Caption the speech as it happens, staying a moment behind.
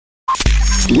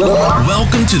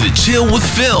Welcome to the Chill with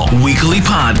Phil weekly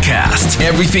podcast.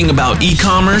 Everything about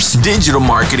e-commerce, digital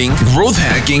marketing, growth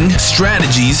hacking,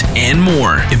 strategies, and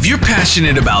more. If you're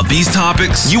passionate about these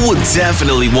topics, you will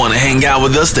definitely want to hang out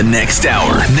with us the next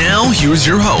hour. Now, here's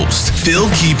your host, Phil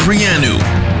Kiprianu.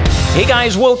 Hey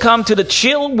guys, welcome to the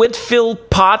Chill with Phil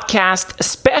podcast,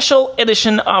 special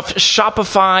edition of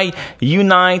Shopify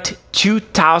Unite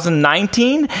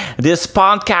 2019. This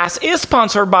podcast is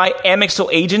sponsored by MXO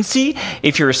Agency.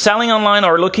 If you're selling online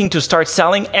or looking to start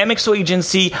selling, MXO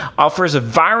Agency offers a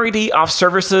variety of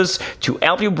services to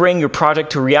help you bring your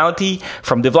project to reality.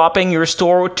 From developing your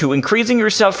store to increasing your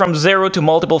sales from zero to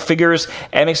multiple figures,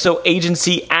 MXO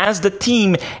Agency has the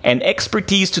team and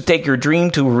expertise to take your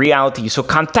dream to reality. So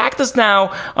contact us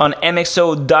now on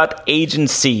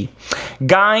mxo.agency.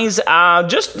 Guys,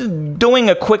 just doing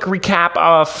a quick recap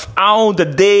of how the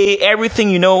day,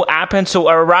 everything happened. So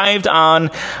I arrived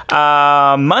on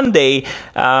Monday,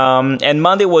 and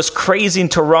Monday was crazy in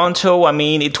Toronto. I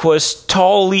mean, it was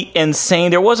totally insane.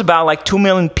 There was about like 2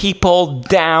 million people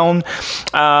down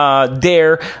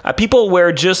there. People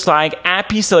were just like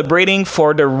happy, celebrating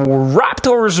for the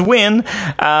Raptors win,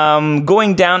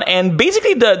 going down. And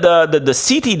basically the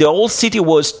city, the whole city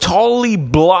was totally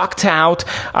blocked out.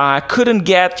 Couldn't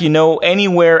get,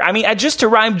 anywhere. I mean, I just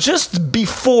arrived just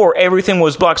before everything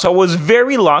was blocked. So I was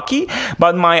very lucky,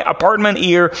 but my apartment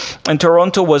here in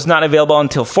Toronto was not available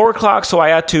until 4 o'clock. So I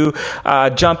had to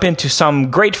jump into some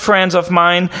great friends of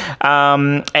mine.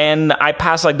 And I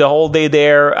passed like the whole day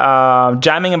there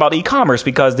jamming about e-commerce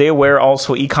because they were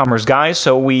also e-commerce guys.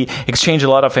 So we exchanged a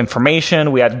lot of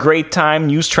information. We had great time,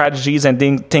 new strategies and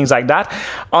things like that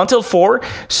until 4.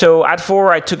 So at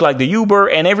 4, I took like the Uber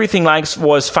and everything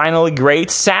was finally great.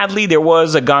 Sadly, there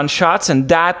was a gunshots and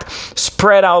that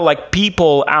spread out like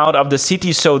people out of the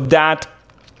city. So that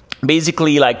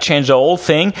basically like changed the whole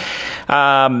thing.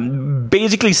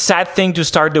 Basically sad thing to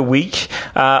start the week.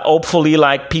 Hopefully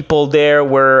like people there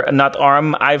were not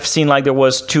armed. I've seen like there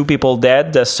was 2 people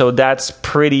dead. So that's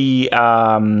pretty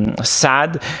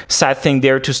sad thing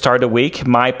there to start the week.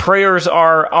 My prayers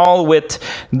are all with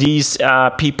these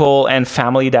people and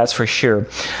family, that's for sure.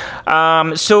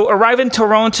 So arrived in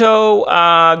Toronto,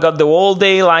 got the whole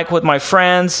day like with my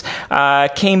friends,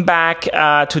 came back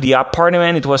to the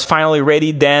apartment. It was finally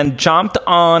ready. Then jumped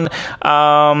on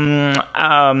an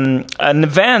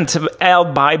event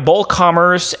held by Bold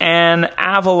Commerce and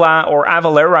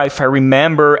Avalera, if I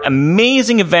remember.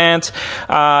 Amazing event.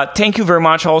 Thank you very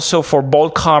much also for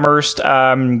Bold Commerce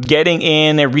getting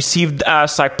in and received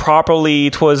us like properly.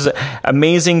 It was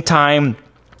amazing time.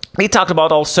 They talked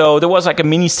about also, there was like a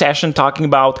mini session talking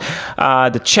about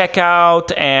the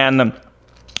checkout and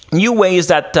new ways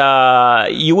that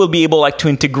you will be able like to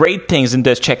integrate things in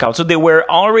this checkout. So they were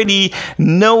already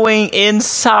knowing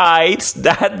insights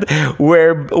that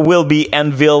will be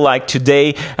unveiled like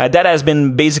today. That has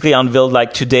been basically unveiled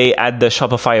like today at the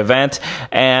Shopify event.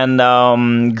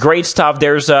 And great stuff.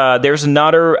 There's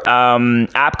another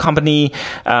app company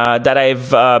that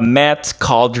I've met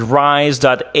called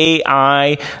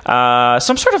Rise.ai.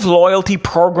 Some sort of loyalty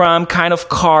program kind of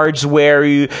cards where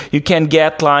you can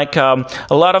get like a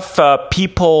lot of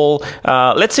people,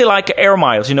 let's say like Air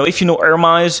Miles. If you know Air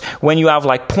Miles, when you have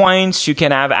like points, you can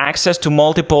have access to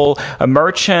multiple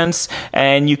merchants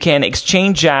and you can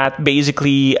exchange that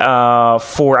basically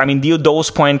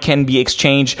those points can be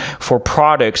exchanged for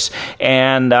products.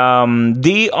 And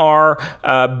they are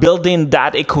building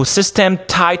that ecosystem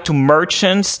tied to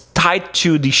merchants, tied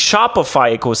to the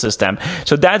Shopify ecosystem.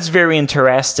 So that's very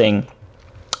interesting.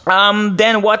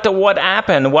 Then what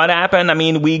happened? I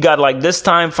mean, we got like this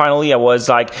time, finally, I was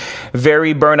like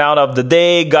very burnt out of the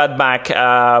day, got back,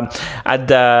 at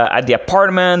the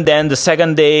apartment. Then the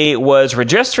second day was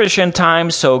registration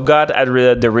time. So got at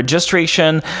the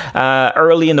registration,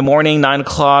 early in the morning, 9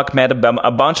 o'clock, met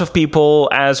a bunch of people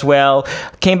as well.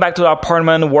 Came back to the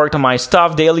apartment, worked on my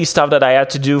stuff, daily stuff that I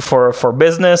had to do for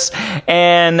business.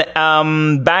 And,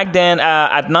 back then,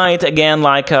 at night, again,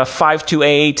 like, 5 to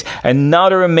 8,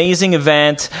 another amazing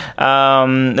event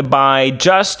by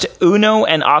Just Uno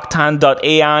and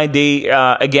Octane.ai. They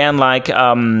again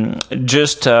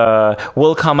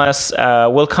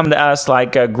welcomed us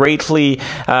like greatly.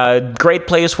 Great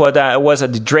place was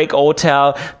at the Drake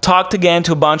Hotel. Talked again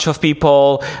to a bunch of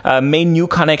people, made new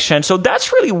connections. So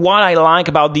that's really what I like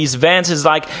about these events is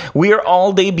like we are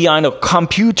all day behind our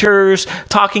computers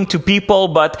talking to people,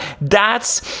 but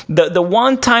that's the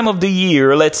one time of the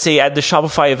year, let's say at the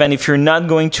Shopify event, if you're not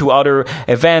going going to other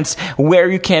events where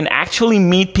you can actually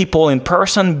meet people in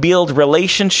person, build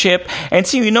relationship, and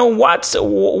see,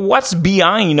 what's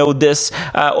behind, this,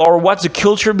 or what's the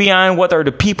culture behind, what are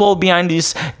the people behind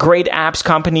these great apps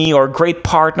company, or great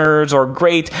partners, or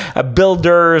great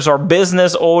builders, or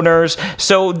business owners.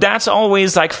 So that's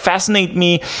always like fascinate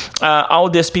me, all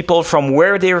these people, from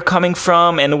where they're coming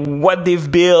from and what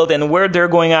they've built and where they're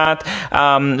going at.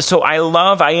 So I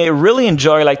really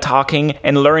enjoy like talking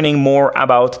and learning more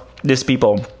about these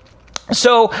people.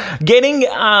 So getting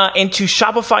into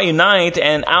Shopify Unite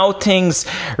and how things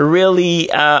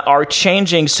really are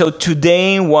changing. So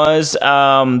today was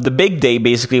the big day,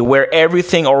 basically, where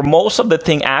everything or most of the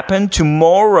thing happened.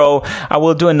 Tomorrow, I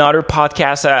will do another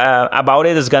podcast about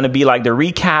it. It's going to be like the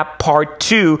recap part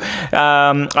 2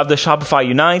 of the Shopify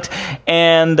Unite.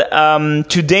 And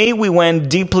today we went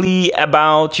deeply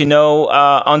about,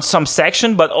 on some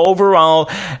section, but overall,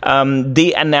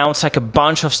 they announced like a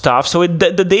bunch of stuff. So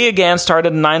the day again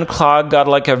started at 9 o'clock, got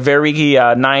like a very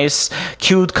nice,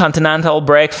 cute continental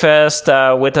breakfast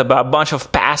with a bunch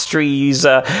of pastries,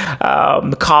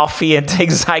 coffee and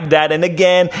things like that. And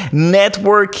again,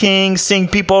 networking, seeing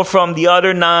people from the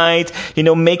other night,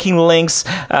 making links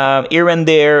here and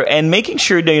there, and making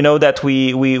sure that, that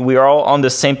we are all on the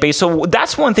same page. So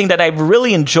that's one thing that I've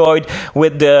really enjoyed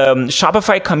with the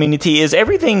Shopify community is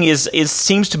everything is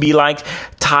seems to be like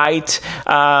tight,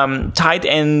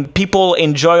 and people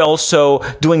enjoy also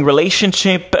doing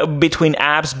relationship between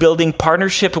apps, building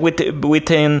partnership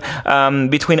between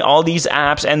all these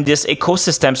apps and this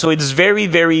ecosystem. So it's very,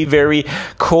 very, very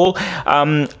cool.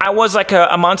 I was like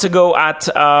a month ago at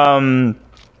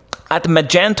the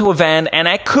Magento event, and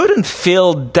I couldn't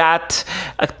feel that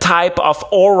type of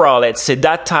aura, let's say,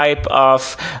 that type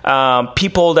of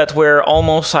people that were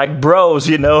almost like bros,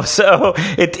 so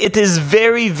it is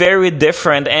very, very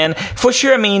different. And for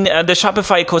sure, the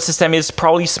Shopify ecosystem is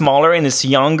probably smaller and it's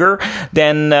younger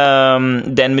than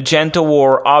Magento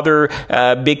or other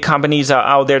big companies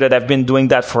out there that have been doing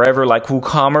that forever, like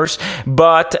WooCommerce.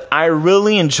 But I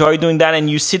really enjoy doing that, and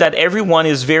you see that everyone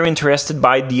is very interested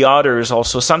by the others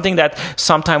also, something that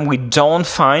sometimes we don't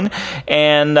find,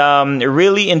 and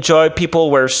really enjoy. People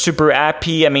were super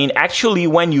happy. Actually,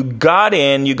 when you got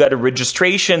in, you got a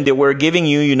registration. They were giving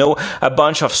you, a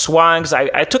bunch of swags.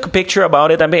 I took a picture about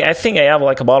it. I think I have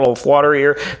like a bottle of water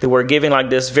here. They were giving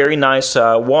like this very nice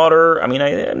water.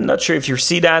 I'm not sure if you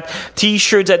see that.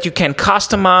 T-shirts that you can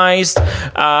customize.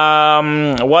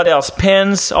 What else?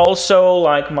 Pins also,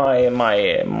 like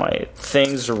my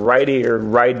things right here,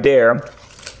 right there.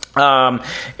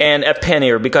 And a pen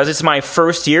here because it's my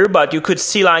first year, but you could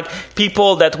see like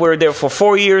people that were there for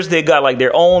 4 years, they got like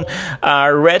their own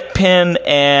red pin.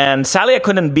 And sadly I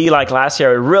couldn't be like last year.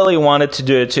 I really wanted to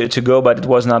do it to go, but it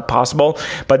was not possible.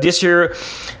 But this year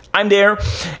I'm there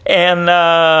and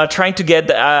trying to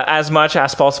get as much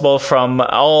as possible from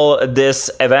all this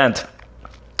event.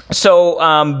 So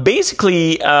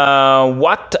basically,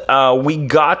 what we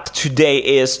got today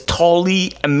is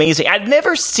totally amazing. I've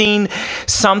never seen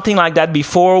something like that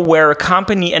before, where a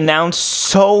company announced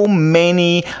so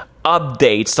many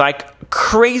updates, like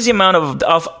crazy amount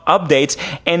of updates,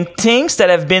 and things that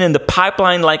have been in the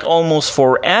pipeline like almost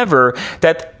forever,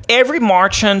 that every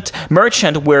merchant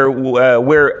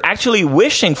we're actually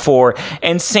wishing for,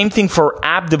 and same thing for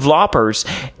app developers.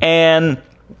 And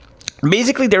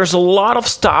basically, there's a lot of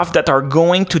stuff that are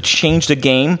going to change the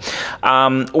game.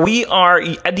 We are,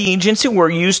 at the agency,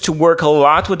 we're used to work a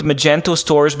lot with Magento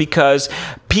stores because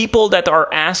people that are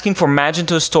asking for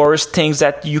Magento stores things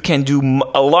that you can do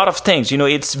a lot of things.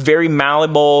 It's very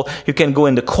malleable. You can go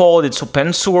in the code. It's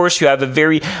open source. You have a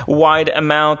very wide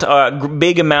amount,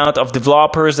 big amount of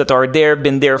developers that are there,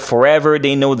 been there forever.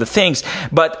 They know the things.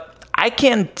 But I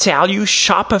can tell you,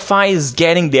 Shopify is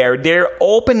getting there. They're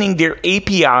opening their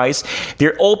APIs.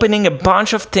 They're opening a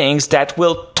bunch of things that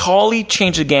will totally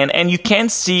change again. And you can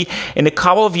see in a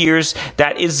couple of years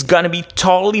that it's going to be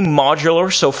totally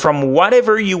modular. So from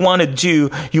whatever you want to do,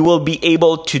 you will be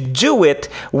able to do it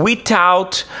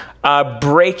without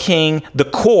breaking the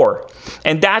core.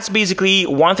 And that's basically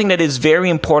one thing that is very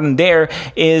important there,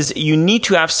 is you need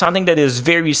to have something that is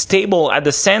very stable at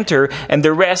the center, and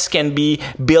the rest can be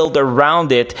built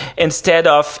around it, instead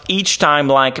of each time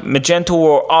like Magento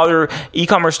or other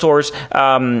e-commerce stores,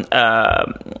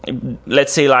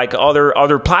 let's say like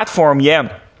other platform,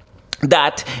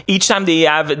 that each time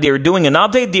they're doing an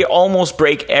update, they almost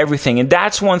break everything. And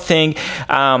that's one thing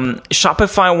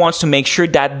Shopify wants to make sure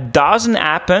that doesn't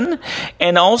happen,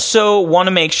 and also want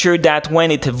to make sure that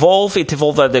when it evolves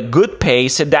at a good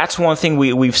pace. And that's one thing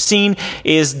we've seen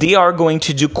is they are going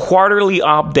to do quarterly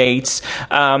updates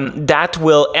that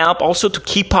will help also to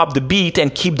keep up the beat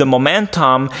and keep the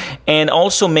momentum, and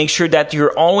also make sure that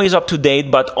you're always up to date,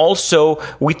 but also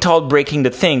without breaking the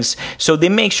things. So they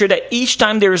make sure that each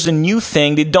time there's a new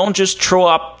thing, they don't just throw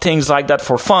up things like that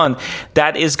for fun.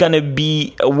 That is going to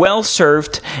be well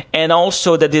served, and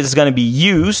also that is going to be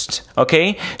used.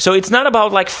 Okay, so it's not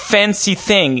about like fancy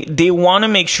thing. They want to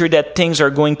make sure that things are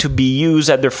going to be used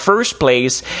at the first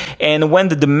place, and when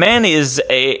the demand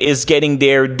is getting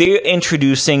there, they're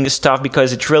introducing stuff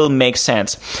because it really makes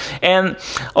sense. And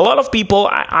a lot of people,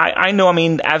 I know, I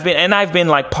mean, I've been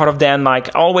like part of them,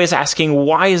 like always asking,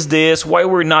 why is this? Why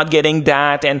we're not getting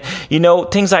that? And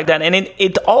things like that. And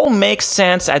it all makes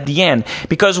sense at the end,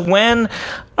 because when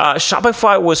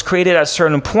Shopify was created at a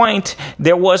certain point,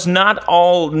 there was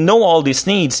all these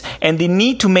needs, and they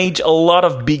need to make a lot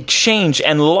of big change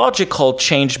and logical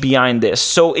change behind this.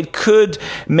 So it could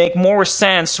make more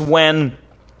sense when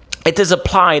it is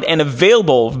applied and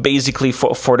available basically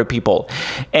for the people.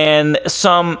 And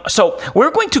so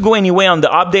we're going to go anyway on the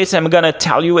updates. I'm going to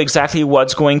tell you exactly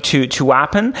what's going to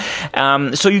happen.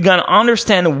 So you're going to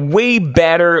understand way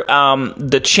better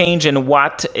the change and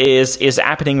what is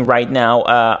happening right now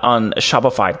on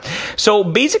Shopify. So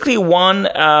basically one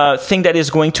thing that is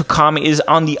going to come is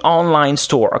on the online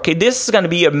store. Okay, this is going to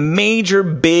be a major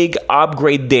big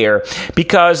upgrade there,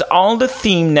 because all the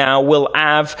theme now will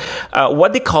have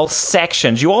what they call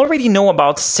sections. You already know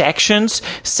about sections.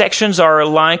 Sections are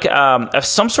like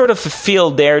some sort of a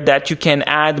field there that you can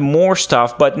add more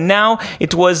stuff, but now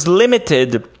it was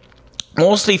limited.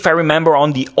 Mostly, if I remember,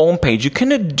 on the home page. You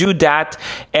cannot do that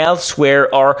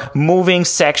elsewhere, or moving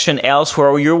section elsewhere,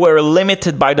 or you were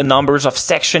limited by the numbers of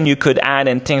section you could add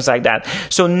and things like that.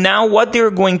 So now what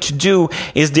they're going to do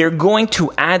is they're going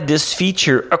to add this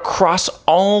feature across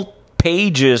all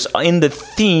pages in the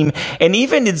theme, and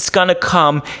even it's gonna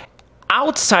come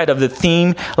outside of the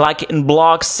theme, like in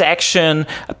blog section,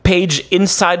 page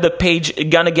inside the page, you're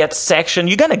gonna get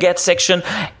section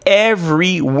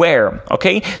everywhere.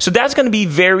 Okay, so that's gonna be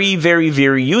very, very,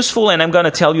 very useful, and I'm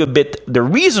gonna tell you a bit the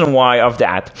reason why of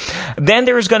that. Then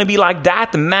there's gonna be like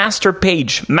that master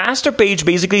page. Master page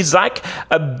basically is like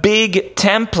a big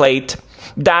template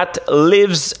that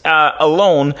lives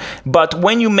alone, but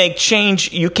when you make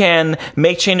change, you can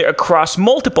make change across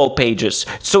multiple pages,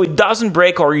 so it doesn't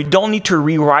break, or you don't need to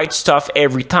rewrite stuff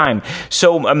every time.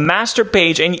 So a master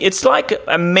page, and it's like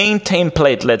a main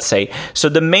template, let's say. So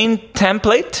the main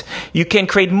template, you can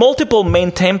create multiple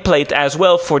main template as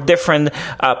well for different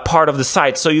part of the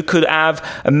site. So you could have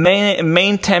a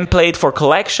main template for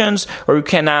collections, or you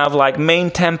can have like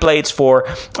main templates for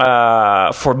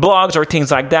blogs or things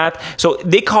like that. So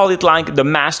they call it like the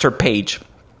master page.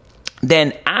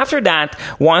 Then after that,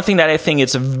 one thing that I think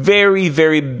is a very,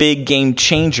 very big game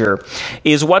changer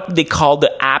is what they call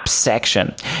the app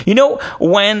section.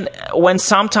 When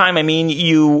sometime, I mean,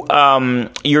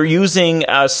 you're using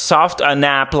an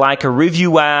app like a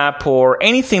review app or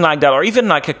anything like that, or even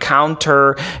like a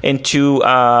counter into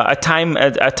a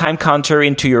time counter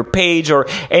into your page, or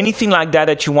anything like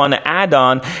that you want to add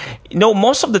on.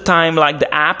 Most of the time, like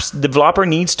the app's developer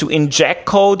needs to inject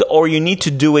code, or you need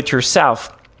to do it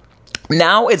yourself.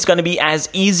 Now it's going to be as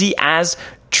easy as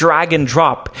drag and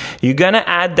drop. You're going to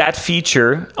add that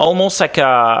feature, almost like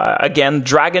drag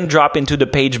and drop into the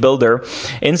page builder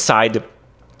inside.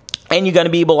 And you're going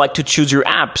to be able to choose your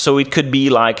app. So it could be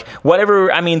like whatever,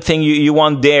 thing you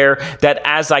want there that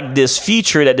has like this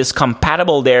feature that is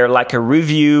compatible there, like a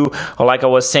review, or like I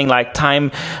was saying, like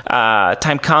time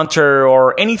counter,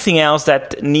 or anything else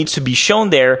that needs to be shown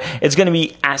there. It's going to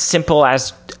be as simple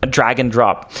as drag and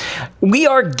drop. We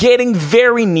are getting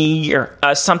very near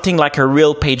something like a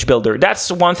real page builder.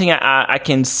 That's one thing I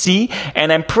can see.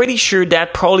 And I'm pretty sure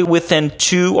that probably within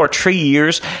 2 or 3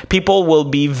 years, people will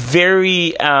be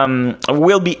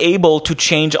will be able to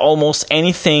change almost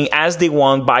anything as they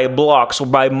want by blocks or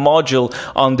by module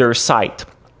on their site.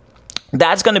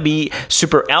 That's going to be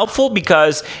super helpful,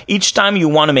 because each time you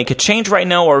want to make a change right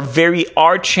now, or very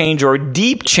hard change or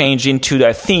deep change into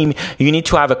the theme, you need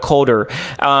to have a coder.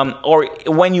 Or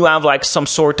when you have like some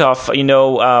sort of,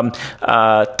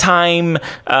 time,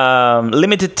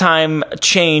 limited time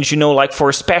change, like for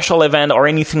a special event or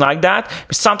anything like that,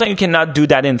 sometimes you cannot do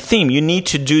that in theme. You need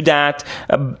to do that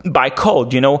by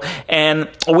code, And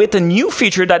with a new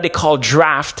feature that they call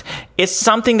draft, it's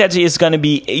something that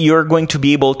you're going to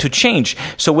be able to change. change.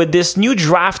 So with this new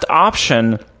draft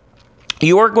option,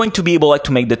 you are going to be able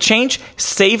to make the change,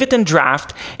 save it in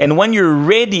draft, and when you're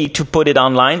ready to put it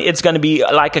online, it's going to be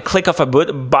like a click of a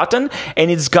button, and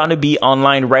it's going to be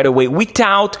online right away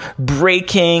without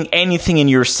breaking anything in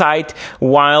your site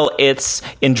while it's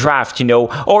in draft,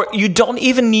 or you don't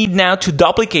even need now to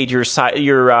duplicate your site,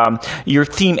 your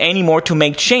theme anymore to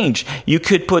make change. You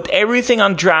could put everything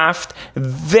on draft,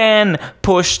 then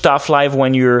push stuff live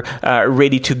when you're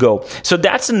ready to go. So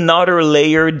that's another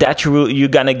layer that you're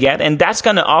going to get, and that's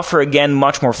going to offer, again,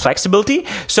 much more flexibility.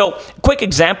 So, quick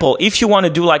example, if you want to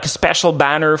do like a special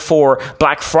banner for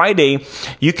Black Friday,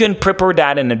 you can prepare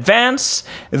that in advance.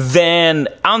 Then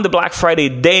on the Black Friday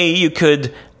day, you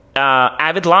could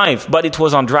have it live, but it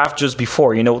was on draft just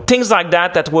before, things like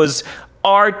that was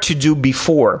hard to do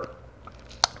before.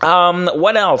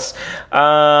 What else?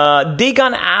 They're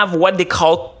gonna have what they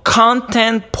call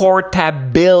content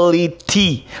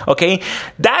portability. Okay,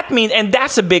 that means, and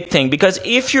that's a big thing, because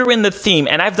if you're in the theme,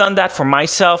 and I've done that for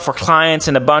myself, for clients,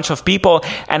 and a bunch of people,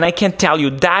 and I can tell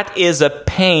you that is a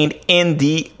pain in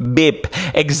the bip.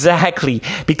 Exactly,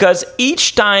 because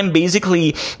each time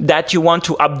basically that you want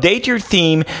to update your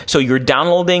theme, so you're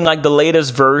downloading like the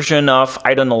latest version of,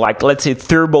 I don't know, like let's say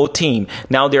Turbo Theme.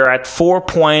 Now they're at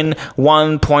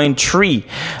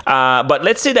 4.1.3, but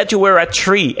let's say that you were at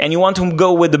 3 and you want to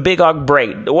go with the big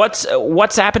upgrade.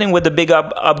 What's happening with the big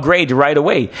upgrade right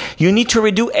away? You need to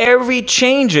redo every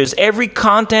changes, every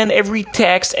content, every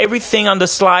text, everything on the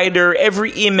slider,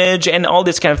 every image, and all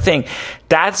this kind of thing.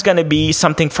 That's going to be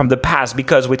something from the past,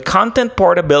 because with content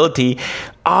portability,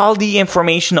 all the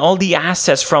information, all the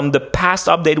assets from the past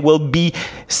update will be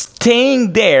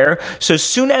staying there. So as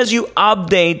soon as you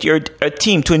update your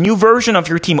team to a new version of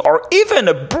your team, or even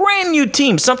a brand new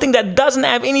team, something that doesn't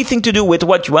have anything to do with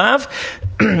what you have,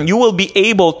 you will be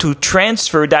able to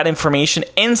transfer that information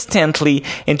instantly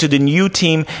into the new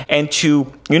team and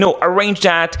to, arrange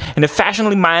that in a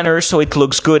fashionable manner so it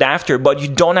looks good after, but you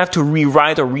don't have to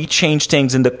rewrite or rechange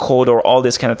things in the code or all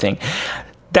this kind of thing.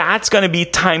 That's going to be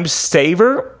time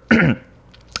saver.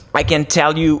 I can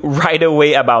tell you right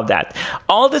away about that.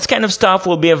 All this kind of stuff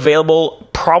will be available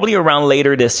probably around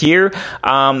later this year.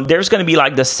 There's going to be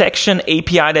like the section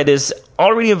API that is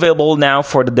already available now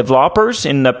for the developers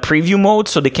in the preview mode,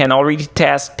 so they can already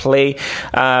test, play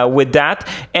with that.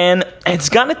 And it's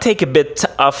gonna take a bit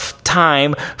of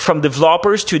time from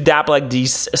developers to adapt like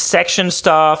these section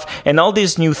stuff and all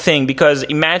this new thing, because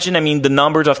imagine, the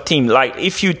numbers of teams. Like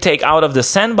if you take out of the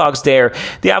sandbox there,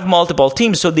 they have multiple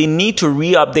teams, so they need to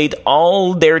re-update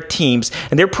all their teams.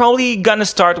 And they're probably gonna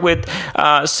start with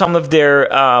some of their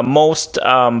most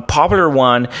popular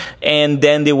one, and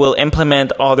then they will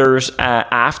implement others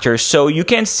after. So you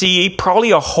can see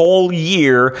probably a whole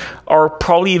year or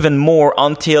probably even more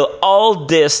until all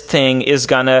this thing is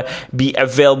gonna be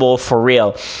available for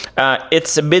real.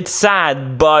 It's a bit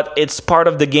sad, but it's part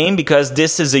of the game, because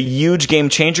this is a huge game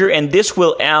changer, and this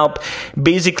will help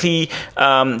basically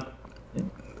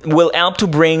will help to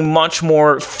bring much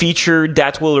more feature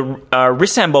that will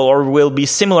resemble or will be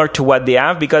similar to what they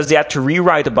have, because they had to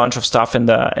rewrite a bunch of stuff in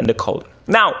the code.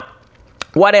 Now,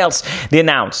 what else they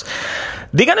announced?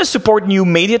 They're going to support new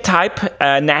media type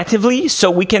natively, so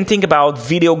we can think about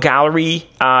video gallery,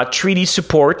 3D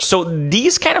support. So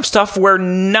these kind of stuff were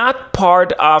not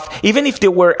part of, even if they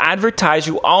were advertised,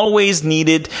 you always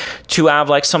needed to have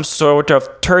like some sort of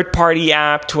third-party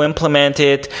app to implement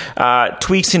it,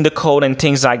 tweaks in the code and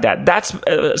things like that. That's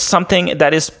something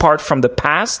that is part from the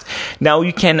past. Now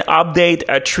you can update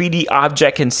a 3D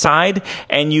object inside,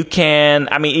 and you can,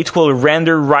 it will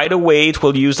render right away. It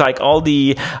will use like all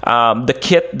the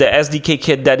kit, the SDK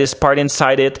kit that is part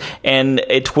inside it, and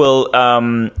it will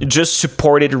just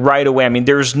support it right away.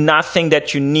 There's nothing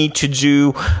that you need to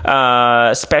do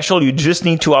special. You just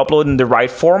need to upload in the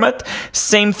right format.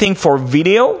 Same thing for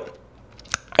video.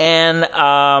 And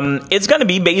it's going to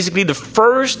be basically the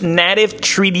first native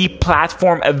 3D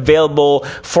platform available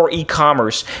for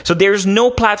e-commerce. So there's no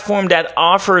platform that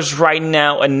offers right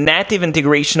now a native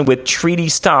integration with 3D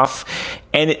stuff,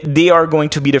 and they are going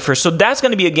to be the first. So that's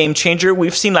going to be a game changer.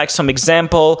 We've seen like some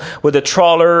example with the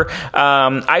trawler.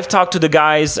 I've talked to the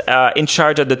guys in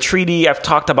charge of the 3D. I've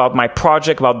talked about my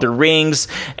project, about the rings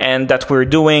and that we're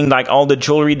doing, like all the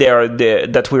jewelry there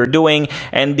that we're doing,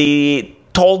 and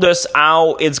told us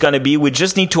how it's going to be. We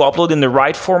just need to upload in the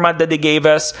right format that they gave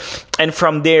us, and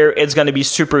from there it's going to be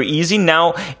super easy.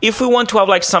 Now if we want to have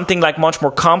like something like much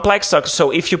more complex,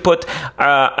 so if you put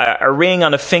a ring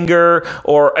on a finger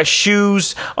or a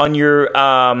shoes on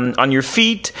your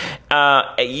feet,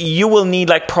 you will need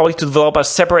like probably to develop a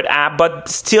separate app, but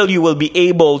still you will be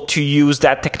able to use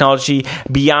that technology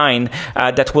behind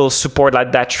that will support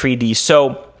like that 3D.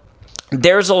 So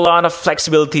there's a lot of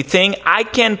flexibility thing. I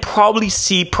can probably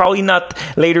see, probably not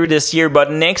later this year,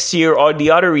 but next year or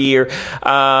the other year,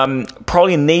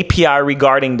 probably an API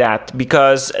regarding that,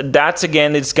 because that's,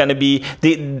 again, it's going to be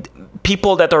the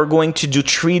people that are going to do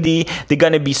 3D, they're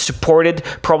going to be supported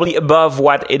probably above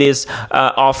what it is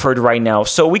offered right now.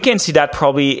 So we can see that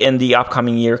probably in the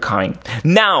upcoming year coming.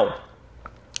 Now,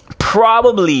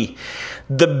 probably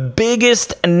the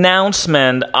biggest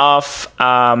announcement of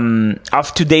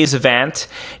today's event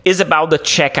is about the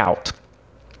checkout.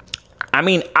 I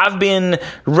mean, I've been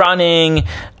running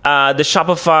the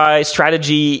Shopify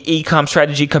strategy, e-com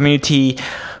strategy community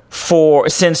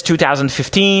since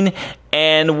 2015.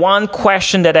 And one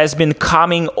question that has been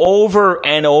coming over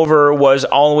and over was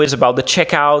always about the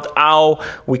checkout, how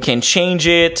we can change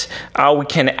it, how we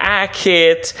can hack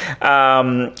it,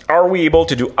 are we able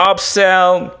to do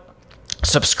upsell,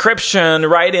 subscription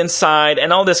right inside,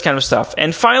 and all this kind of stuff.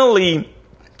 And finally,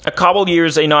 a couple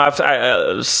years,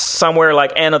 somewhere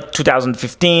like end of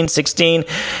 2015, 16,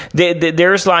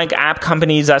 there's like app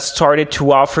companies that started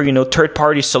to offer,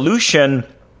 third-party solution,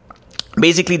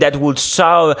 basically that would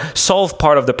solve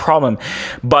part of the problem.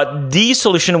 But the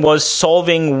solution was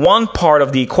solving one part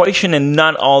of the equation and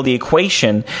not all the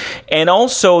equation. And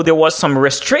also there was some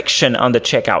restriction on the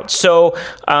checkout. So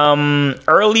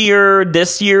earlier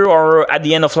this year, or at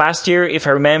the end of last year, if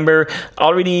I remember,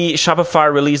 already Shopify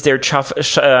released their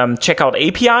checkout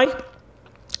API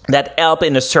that help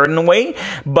in a certain way,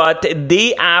 but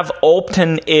they have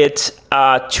opened it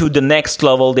to the next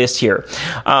level this year.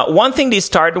 One thing they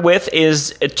started with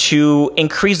is to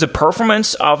increase the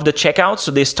performance of the checkout.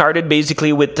 So they started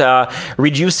basically with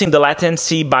reducing the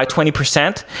latency by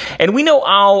 20%. And we know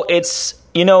how it's,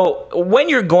 when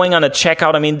you're going on a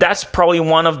checkout, I mean, that's probably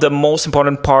one of the most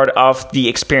important part of the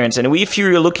experience. And if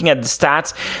you're looking at the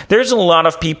stats, there's a lot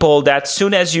of people that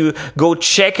soon as you go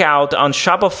check out on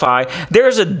Shopify,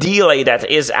 there's a delay that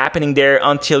is happening there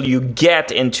until you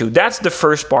get into. That's the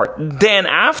first part. Then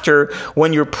after,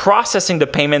 when you're processing the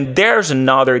payment, there's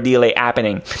another delay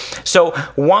happening. So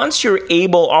once you're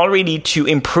able already to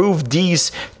improve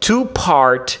these two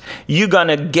parts, you're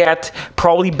gonna get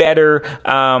probably better,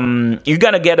 you're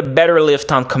gonna get a better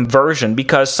lift on conversion,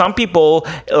 because some people,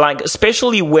 like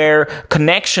especially where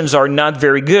connections are not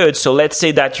very good. So let's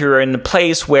say that you're in a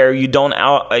place where you don't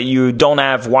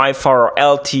have Wi-Fi or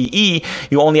LTE,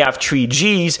 you only have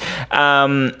 3Gs.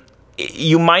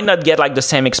 You might not get like the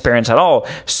same experience at all.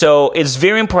 So it's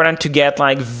very important to get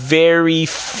like very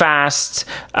fast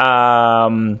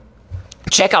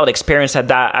checkout experience at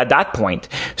that point.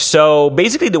 So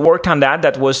basically they worked on that.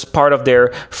 That was part of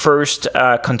their first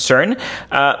concern.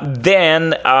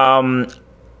 Then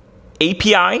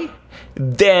API.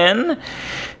 Then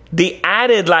they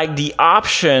added like the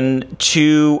option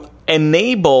to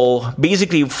enable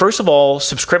basically, first of all,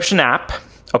 subscription app,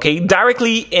 okay,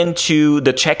 directly into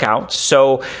the checkout.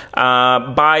 So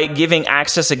by giving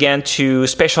access again to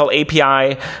special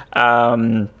API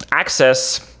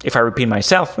access, if I repeat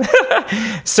myself.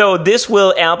 So this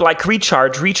will help like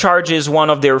Recharge. Recharge is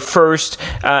one of their first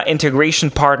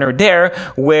integration partner there,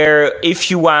 where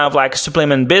if you have like a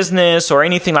supplement business or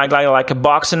anything like a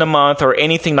box in a month or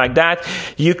anything like that,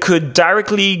 you could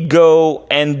directly go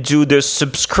and do the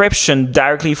subscription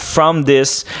directly from the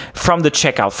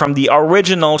checkout, from the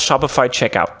original Shopify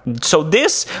checkout. So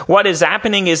this, what is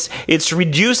happening is it's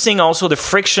reducing also the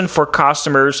friction for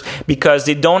customers, because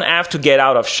they don't have to get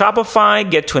out of Shopify,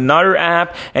 get to another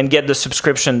app and get the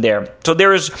subscription there. So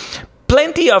there is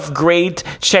plenty of great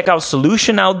checkout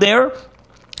solution out there,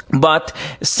 but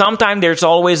sometimes there's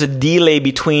always a delay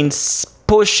between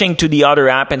pushing to the other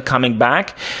app and coming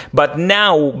back. But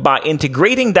now by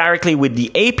integrating directly with the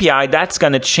API, that's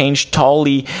going to change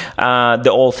totally the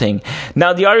whole thing.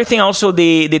 Now the other thing also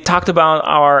they talked about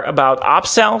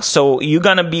upsell. So you're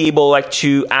going to be able like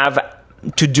to have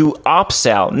to do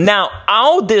upsell. Now,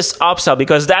 how this upsell,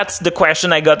 because that's the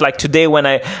question I got like today when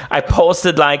I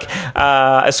posted like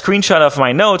a screenshot of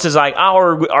my notes, is like, how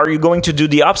are you going to do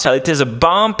the upsell? It is a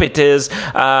bump, it is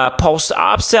post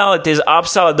upsell, it is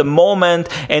upsell at the moment,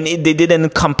 and they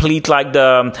didn't complete like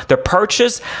the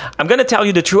purchase. I'm going to tell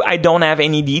you the truth, I don't have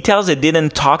any details. They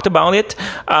didn't talk about it.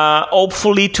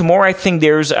 Hopefully tomorrow, I think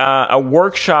there's a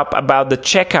workshop about the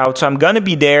checkout, so I'm going to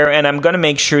be there and I'm going to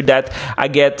make sure that I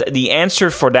get the answer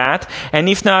for that. And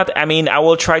if not, I mean, I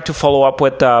will try to follow up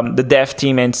with the dev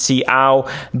team and see how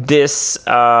this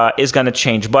is going to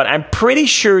change. But I'm pretty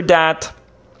sure that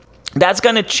that's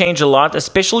going to change a lot,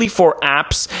 especially for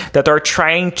apps that are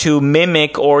trying to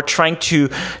mimic or trying to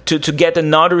get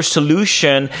another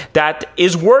solution that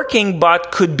is working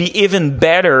but could be even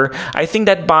better. I think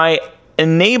that by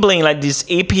enabling like this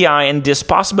API and this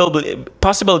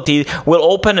possibility will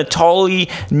open a totally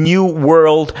new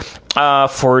world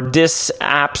for this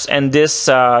apps and this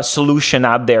solution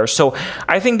out there. So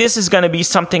I think this is going to be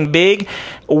something big.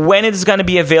 When it's going to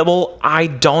be available, I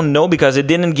don't know, because it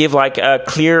didn't give like a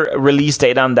clear release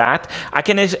date on that. I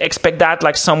can expect that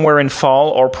like somewhere in fall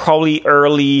or probably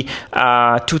early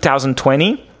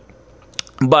 2020.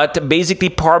 But basically,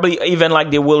 probably even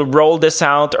like they will roll this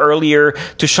out earlier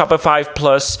to Shopify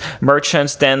Plus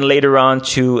merchants, then later on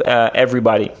to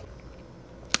everybody.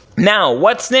 Now,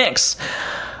 what's next?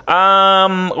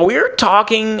 We're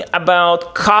talking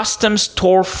about custom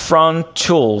storefront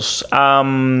tools.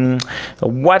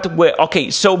 Okay,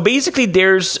 so basically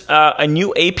there's a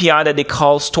new API that they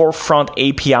call Storefront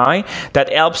API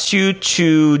that helps you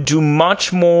to do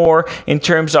much more in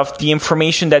terms of the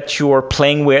information that you are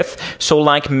playing with. So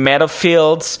like meta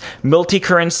fields,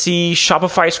 multi-currency,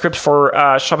 Shopify scripts for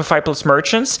Shopify Plus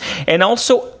merchants, and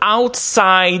also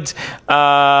outside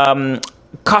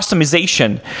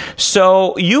customization.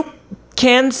 So you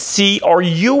can see, or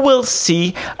you will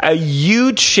see, a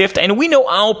huge shift, and we know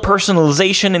how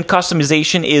personalization and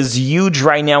customization is huge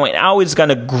right now and how it's going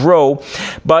to grow,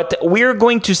 but we're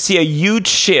going to see a huge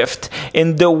shift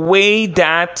in the way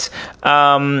that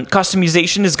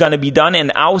customization is going to be done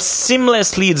and how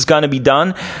seamlessly it's going to be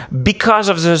done because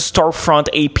of the Storefront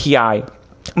API.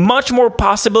 Much more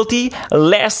possibility,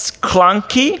 less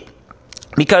clunky.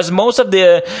 Because most of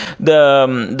the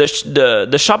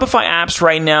Shopify apps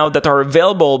right now that are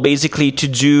available basically to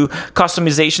do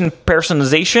customization,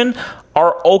 personalization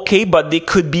are okay, but they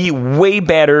could be way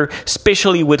better,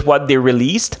 especially with what they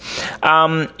released.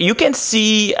 You can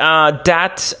see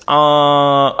that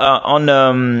on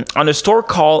a store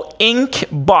called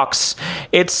Inkbox.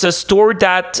 It's a store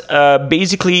that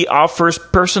basically offers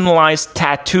personalized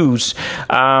tattoos.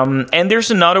 And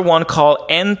there's another one called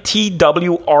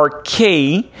NTWRK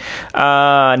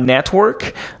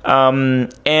Network.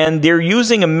 And they're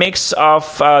using a mix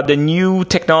of the new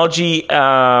technology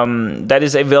that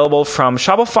is available from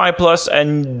Shopify Plus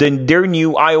and their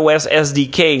new iOS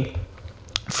SDK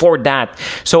for that.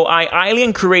 So I highly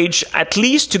encourage at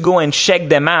least to go and check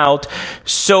them out,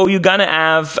 so you're gonna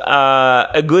have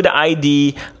a good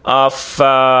idea of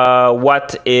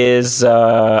what is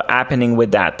happening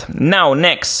with that. Now,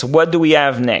 next, what do we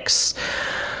have next?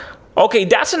 Okay,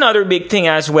 that's another big thing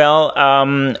as well.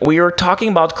 We are talking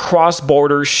about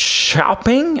cross-border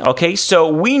shopping. Okay, so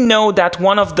we know that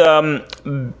one of the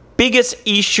biggest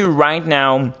issue right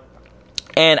now,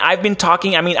 and I've been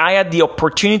talking, I had the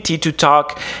opportunity to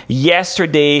talk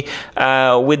yesterday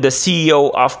with the CEO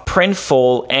of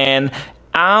Printful, and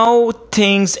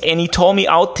he told me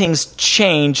how things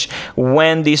changed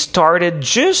when they started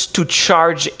just to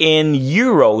charge in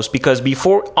euros, because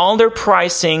before all their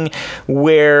pricing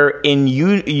were in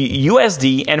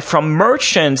USD, and from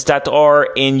merchants that are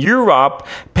in Europe,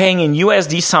 paying in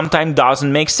USD sometimes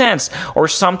doesn't make sense, or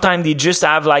sometimes they just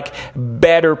have like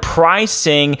better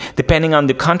pricing depending on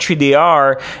the country they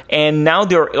are, and now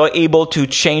they're able to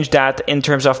change that in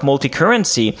terms of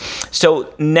multi-currency.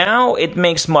 So now it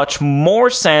makes much more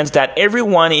sense that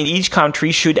everyone in each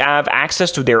country should have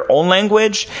access to their own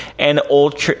language and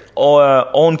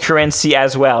own currency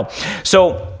as well.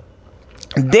 So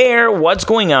what's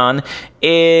going on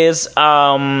is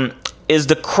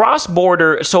the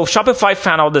cross-border. So Shopify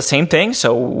found out the same thing,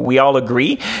 so we all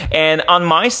agree. And on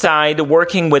my side,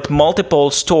 working with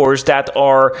multiple stores that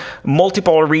are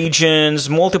multiple regions,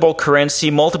 multiple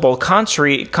currency, multiple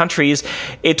countries,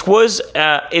 it was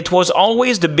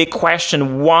always the big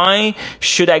question: why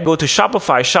should I go to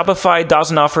Shopify? Shopify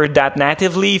doesn't offer that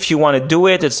natively. If you want to do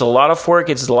it, it's a lot of work.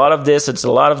 It's a lot of this. It's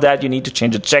a lot of that. You need to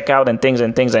change the checkout and things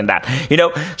like that.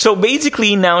 So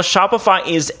basically now Shopify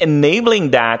is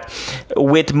enabling that.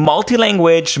 with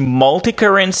multi-language,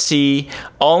 multi-currency,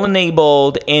 all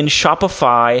enabled in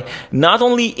Shopify, not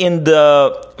only in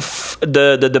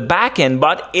the back end,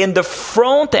 but in the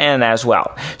front end as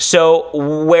well. So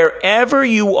wherever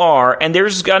you are, and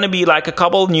there's going to be like a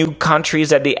couple new countries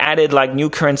that they added like new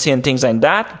currency and things like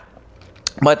that.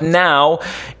 But now,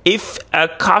 if a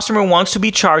customer wants to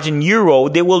be charged in euro,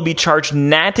 they will be charged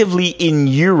natively in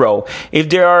euro. If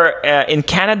they are in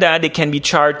Canada, they can be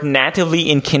charged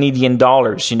natively in Canadian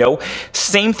dollars,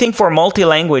 Same thing for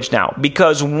multi-language now,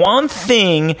 because one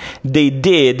thing they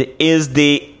did is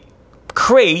they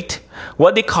create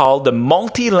what they call the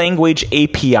multi-language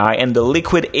API and the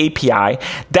Liquid API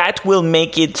that will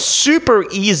make it super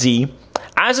easy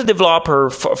as a developer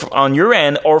on your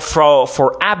end, or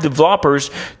for app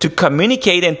developers, to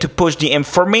communicate and to push the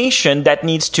information that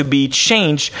needs to be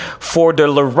changed for the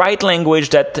right language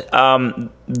that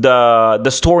the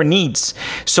store needs.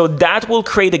 So that will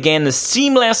create, again, a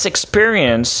seamless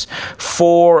experience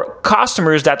for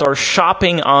customers that are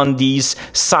shopping on these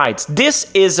sites. This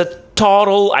is a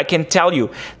total, I can tell you,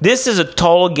 this is a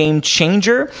total game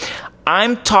changer.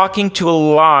 I'm talking to a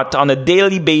lot on a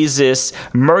daily basis,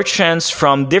 merchants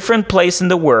from different places in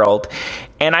the world.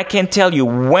 And I can tell you,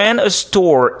 when a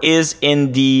store is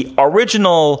in the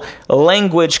original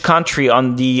language country,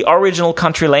 on the original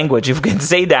country language, if you can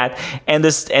say that, and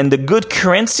the good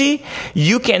currency,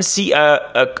 you can see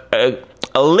a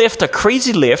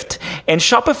crazy lift, and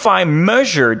Shopify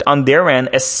measured on their end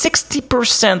a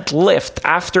 60% lift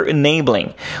after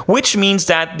enabling, which means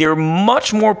that there are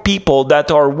much more people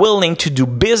that are willing to do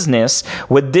business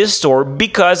with this store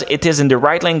because it is in the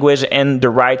right language and the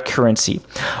right currency.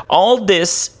 All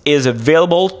this is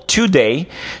available today.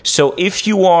 So if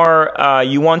you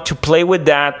want to play with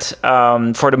that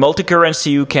for the multi-currency,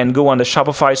 you can go on the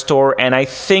Shopify store, and I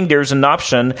think there's an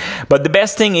option. But the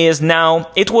best thing is now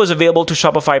it was available to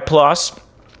Shopify Plus,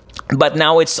 but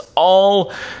now it's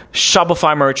all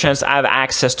Shopify merchants have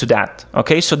access to that.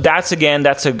 Okay, so that's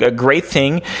a great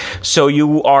thing. So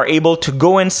you are able to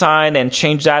go inside and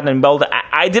change that and build.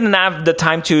 I didn't have the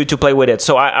time to play with it,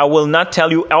 so I will not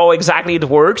tell you how exactly it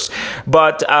works.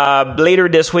 But later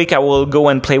this week, I will go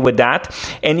and play with that.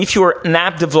 And if you're an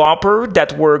app developer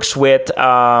that works with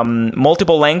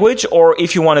multiple language, or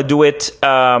if you want to do it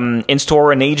in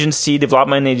store, an agency,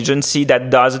 development agency that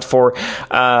does it for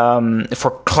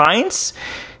clients,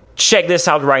 check this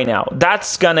out right now.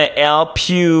 That's gonna help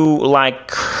you like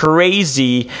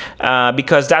crazy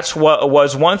because that's what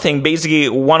was one thing. Basically,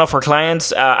 one of our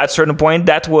clients at a certain point,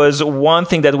 that was one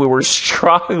thing that we were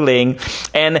struggling.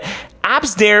 And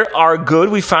apps there are good.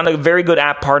 We found a very good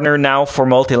app partner now for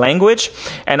multi-language,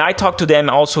 and I talked to them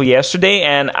also yesterday,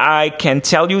 and I can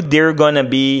tell you they're gonna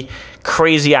be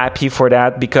crazy happy for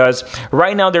that, because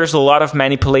right now there's a lot of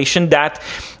manipulation that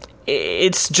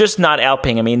it's just not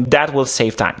helping. I mean, that will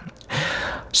save time.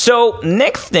 So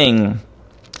next big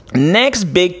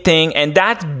thing, and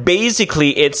that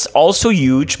basically it's also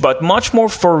huge, but much more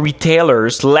for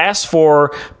retailers, less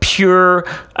for pure,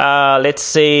 let's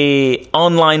say,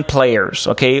 online players,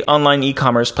 okay, online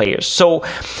e-commerce players. So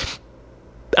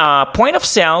point of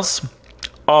sales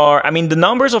the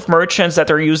numbers of merchants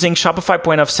that are using Shopify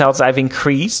point of sales have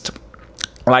increased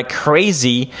like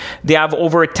crazy. They have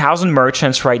over 1,000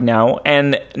 merchants right now,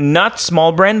 and not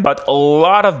small brand, but a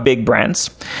lot of big brands.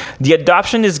 The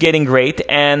adoption is getting great,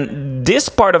 and this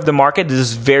part of the market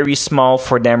is very small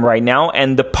for them right now,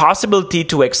 and the possibility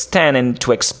to extend and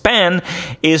to expand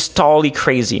is totally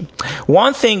crazy.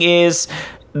 One thing is,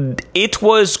 it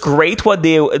was great what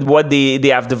they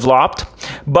have developed,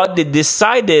 but they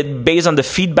decided, based on the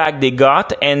feedback they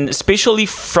got, and especially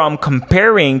from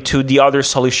comparing to the other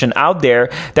solution out there,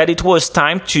 that it was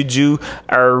time to do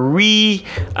a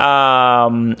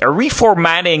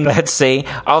reformatting, let's say,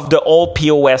 of the old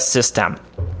POS system.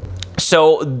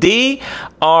 So they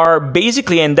are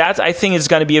basically, and that I think is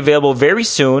going to be available very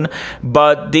soon,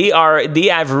 but they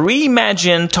have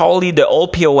reimagined totally the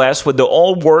old POS with the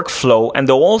old workflow and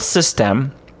the old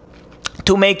system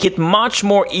to make it much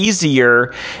more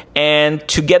easier and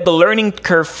to get the learning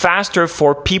curve faster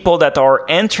for people that are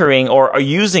entering or are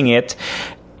using it,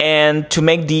 and to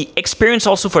make the experience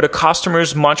also for the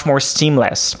customers much more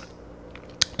seamless.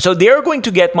 So they're going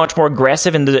to get much more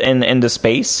aggressive in the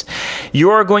space. You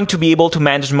are going to be able to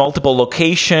manage multiple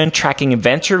location, tracking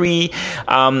inventory.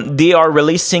 They are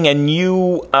releasing a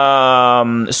new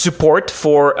support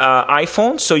for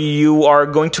iPhone. So you are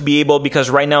going to be able,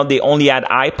 because right now they only had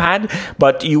iPad,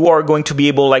 but you are going to be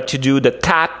able like to do the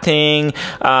tap thing,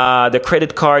 the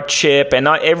credit card chip, and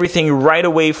not everything right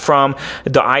away from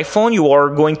the iPhone. You are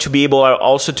going to be able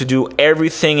also to do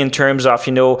everything in terms of,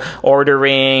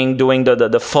 ordering, doing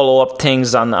the follow-up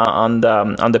things on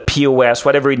the POS,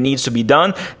 whatever it needs to be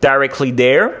done directly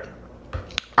there.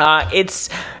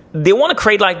 They want to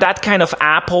create like that kind of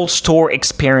Apple Store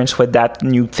experience with that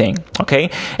new thing, okay?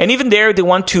 And even there, they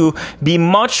want to be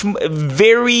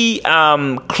very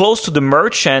close to the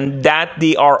merchant that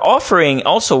they are offering.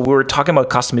 Also, we were talking about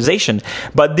customization,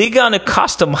 but they're going to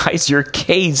customize your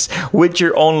case with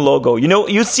your own logo.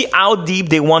 You see how deep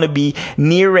they want to be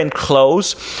near and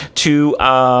close to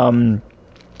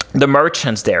the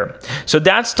merchants there. So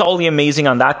that's totally amazing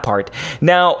on that part.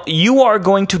 Now, you are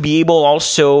going to be able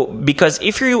also, because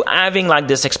if you're having like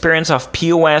this experience of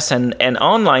POS and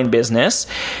online business,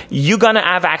 you're going to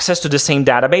have access to the same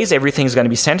database. Everything's going to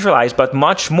be centralized, but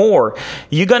much more.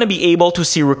 You're going to be able to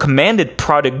see recommended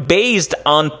product based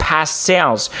on past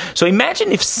sales. So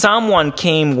imagine if someone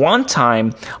came one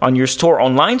time on your store,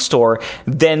 online store,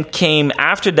 then came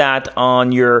after that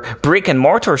on your brick and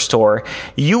mortar store,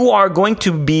 you are going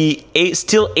to be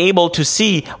still able to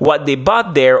see what they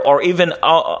bought there, or even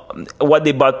what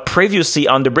they bought previously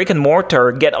on the brick and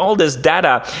mortar, get all this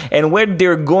data, and where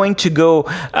they're going to go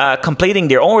completing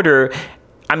their order.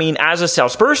 I mean, as a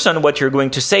salesperson, what you're going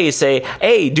to say is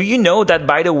hey, do you know that,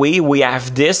 by the way, we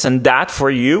have this and that for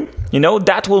you?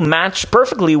 That will match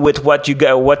perfectly with what you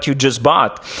just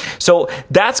bought. So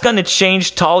that's going to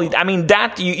change totally. I mean,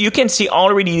 that you can see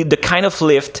already the kind of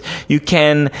lift you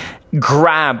can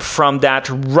grab from that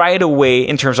right away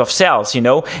in terms of sales, and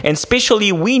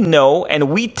especially we know and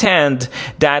we tend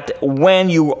that when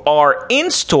you are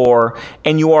in store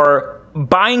and you are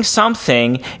buying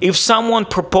something, if someone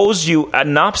proposes you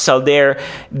an upsell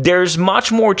there's much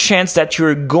more chance that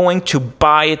you're going to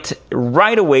buy it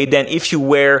right away than if you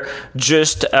were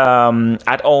just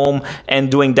at home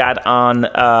and doing that on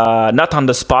not on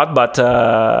the spot, but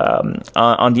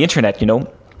on the internet,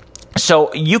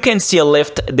 So you can see a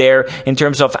lift there in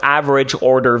terms of average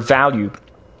order value.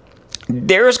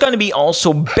 There's going to be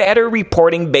also better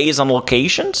reporting based on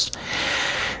locations.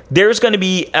 There's going to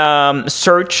be advanced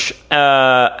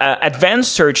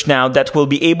search now that will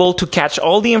be able to catch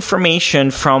all the information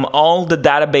from all the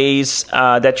database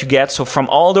that you get. So from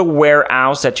all the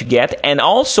warehouse that you get, and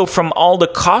also from all the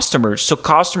customers. So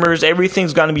customers,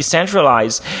 everything's going to be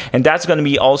centralized, and that's going to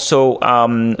be also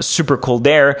super cool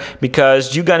there,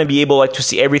 because you're going to be able to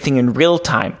see everything in real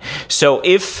time. So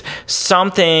if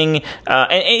something,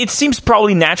 and it seems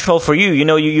probably natural for you,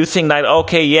 you think that,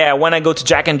 okay, yeah, when I go to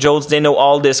Jack and Jones, they know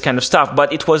all this kind of stuff,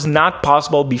 but it was not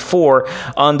possible before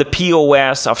on the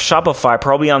POS of Shopify,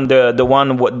 probably on the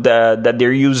one that they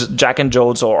use, Jack and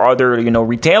Jones or other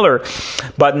retailer.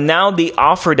 But now they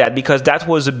offer that because that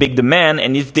was a big demand,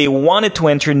 and if they wanted to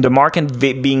enter in the market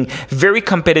being very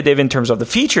competitive in terms of the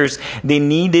features, they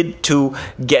needed to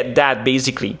get that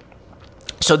basically.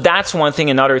 So that's one thing.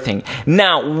 Another thing.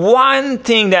 Now, one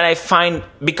thing that I find,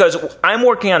 because I'm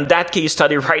working on that case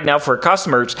study right now for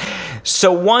customers.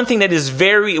 So one thing that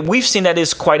we've seen that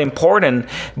is quite important,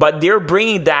 but they're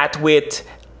bringing that with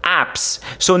apps.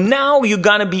 So now you're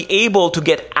going to be able to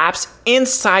get apps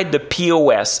inside the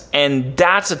POS, and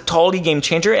that's a totally game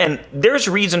changer. And there's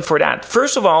a reason for that.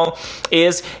 First of all,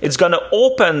 it's going to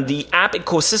open the app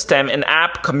ecosystem and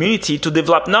app community to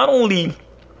develop not only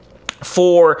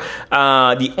for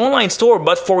the online store,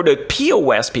 but for the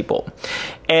POS people.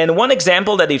 And one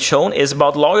example that they've shown is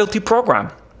about loyalty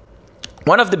program.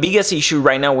 One of the biggest issues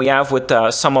right now we have with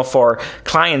some of our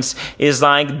clients is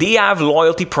like they have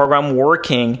loyalty program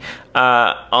working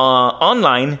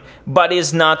online, but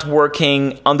is not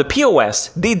working on the POS.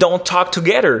 They don't talk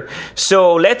together.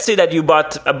 So let's say that you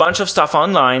bought a bunch of stuff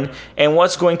online, and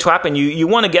what's going to happen? You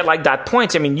want to get like that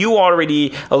point. I mean, you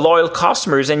already a loyal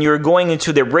customers, and you're going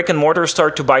into their brick and mortar store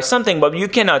to buy something, but you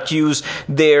cannot use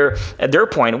their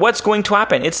point. What's going to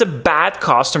happen? It's a bad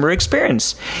customer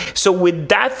experience. So with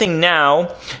that thing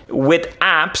now, with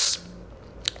apps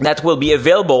that will be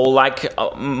available, like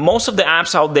most of the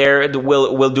apps out there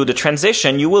will do the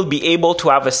transition, you will be able to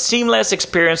have a seamless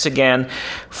experience again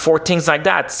for things like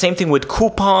that. Same thing with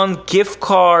coupon, gift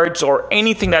cards, or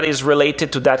anything that is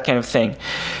related to that kind of thing.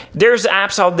 There's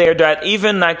apps out there that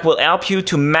even like will help you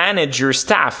to manage your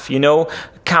staff,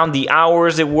 count the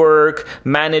hours they work,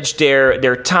 manage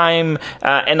their time,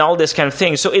 and all this kind of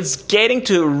thing. So it's getting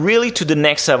to really to the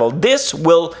next level. This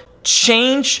will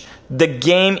change the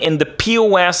game in the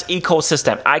POS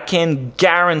ecosystem. I can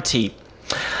guarantee.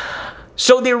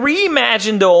 So they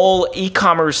reimagined the whole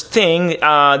e-commerce thing.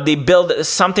 They build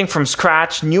something from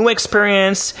scratch, new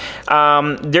experience.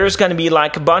 There's going to be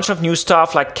like a bunch of new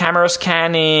stuff like camera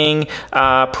scanning,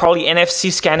 probably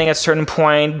NFC scanning at a certain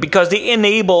point, because they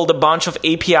enabled a bunch of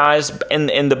APIs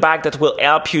in the back that will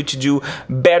help you to do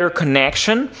better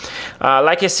connection.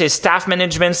 Like I said, staff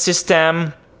management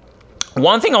system.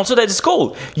 One thing also that is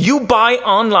cool, you buy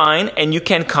online and you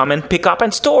can come and pick up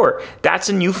and store. That's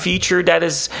a new feature that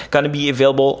is going to be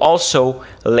available also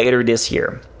later this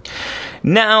year.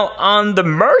 Now, on the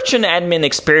merchant admin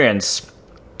experience,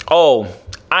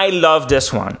 I love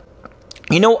this one.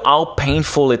 You know how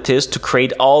painful it is to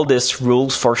create all these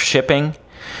rules for shipping?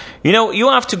 You know, you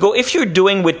have to go, if you're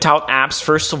doing without apps,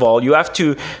 first of all, you have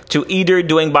to either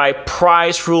doing by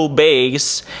price rule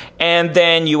base, and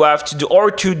then you have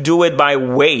to do it by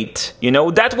weight. You know,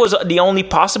 that was the only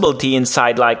possibility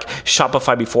inside like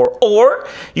Shopify before. Or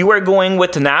you were going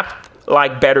with an app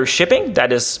like Better Shipping,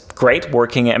 that is great,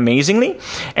 working amazingly,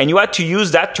 and you had to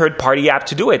use that third-party app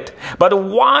to do it. But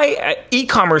why an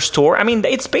e-commerce store? I mean,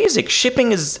 it's basic.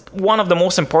 Shipping is one of the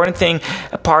most important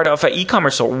part of an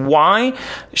e-commerce store. Why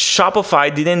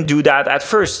Shopify didn't do that at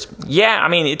first? Yeah, I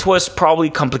mean, it was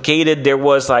probably complicated. There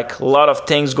was like a lot of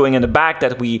things going in the back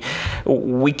that we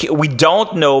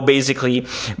don't know, basically,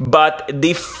 but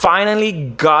they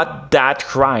finally got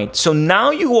that right. So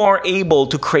now you are able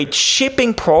to create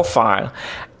shipping profile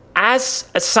as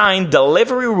assigned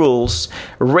delivery rules,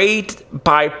 rate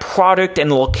by product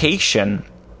and location.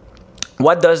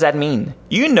 What does that mean?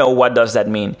 You know what does that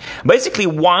mean. Basically,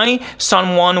 why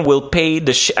someone will pay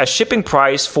a shipping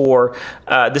price for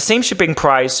the same shipping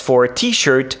price for a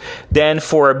t-shirt than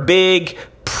for a big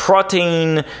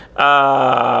protein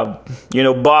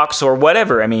box or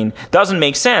whatever. I mean, doesn't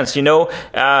make sense.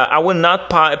 I would not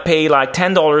pay like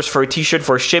 $10 for a t-shirt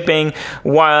for shipping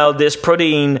while this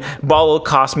protein bottle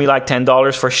cost me like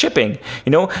 $10 for shipping.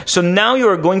 So now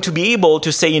you're going to be able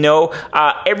to say,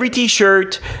 every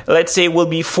t-shirt, let's say, will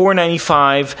be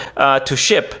 $4.95 to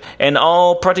ship, and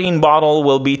all protein bottle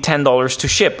will be $10 to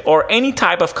ship, or any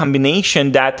type of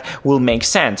combination that will make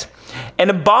sense. And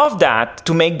above that,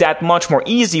 to make that much more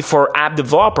easy for app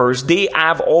developers, they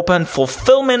have opened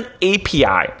Fulfillment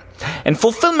API. And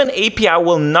Fulfillment API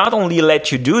will not only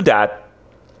let you do that,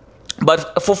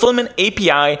 but Fulfillment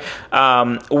API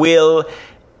will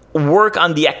work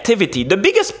on the activity. The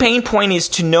biggest pain point is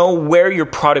to know where your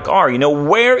product are.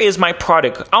 Where is my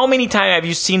product? How many times have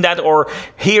you seen that or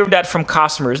hear that from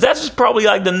customers? That's probably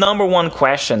like the number one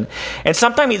question. And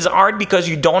sometimes it's hard because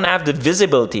you don't have the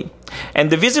visibility. And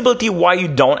the visibility why you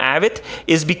don't have it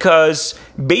is because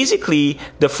basically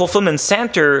the fulfillment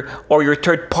center or your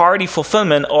third-party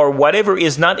fulfillment or whatever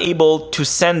is not able to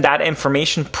send that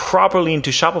information properly into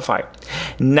Shopify.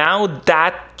 Now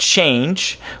that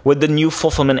change with the new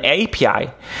Fulfillment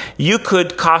API, you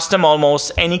could custom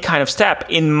almost any kind of step.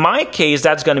 In my case,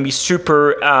 that's going to be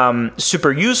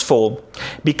super useful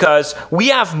because we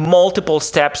have multiple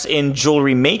steps in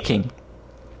jewelry making.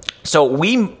 So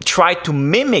we tried to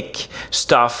mimic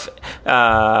stuff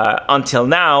until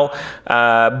now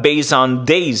based on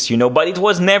days, but it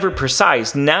was never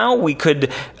precise. Now we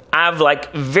could have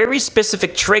like very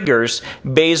specific triggers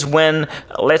based when,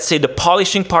 let's say, the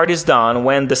polishing part is done,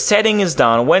 when the setting is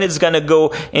done, when it's going to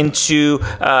go into,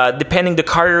 depending the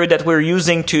carrier that we're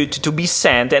using to be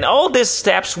sent. And all these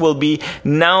steps will be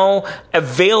now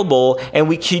available, and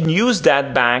we can use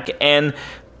that back and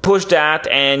push that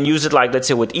and use it like, let's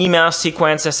say, with email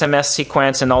sequence, SMS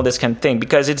sequence, and all this kind of thing,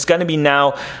 because it's going to be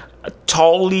now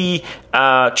totally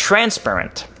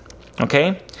transparent.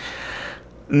 Okay.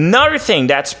 Another thing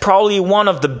that's probably one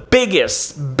of the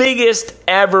biggest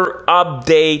ever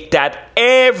update that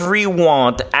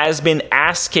everyone has been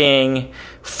asking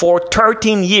for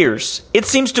 13 years. It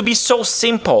seems to be so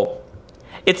simple.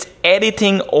 It's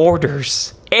editing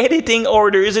orders. Editing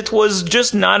orders, it was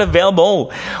just not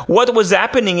available. What was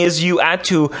happening is you had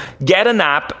to get an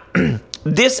app.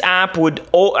 This app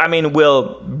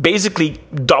will basically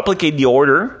duplicate the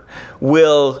order,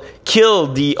 will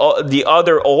kill the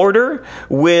other order,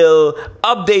 will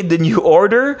update the new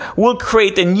order, will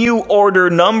create a new order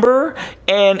number,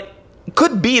 and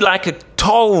could be like a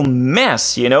total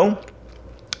mess,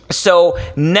 So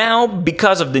now,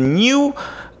 because of the new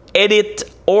edit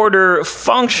order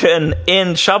function in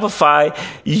Shopify,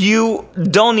 you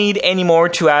don't need anymore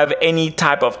to have any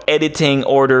type of editing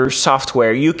order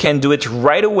software. You can do it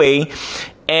right away,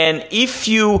 And if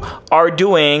you are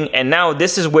doing, and now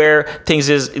this is where things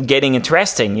is getting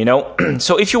interesting, you know.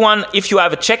 So if you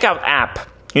have a checkout app,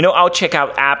 you know how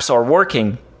checkout apps are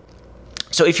working.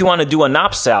 So if you want to do an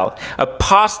upsell, a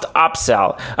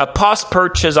post-upsell, a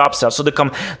post-purchase upsell, so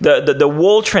the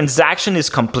whole transaction is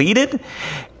completed,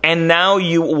 and now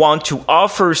you want to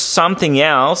offer something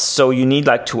else, so you need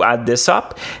like to add this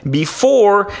up.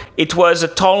 Before, it was a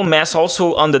total mess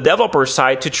also on the developer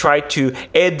side to try to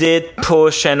edit,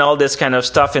 push, and all this kind of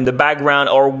stuff in the background,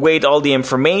 or wait all the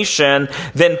information,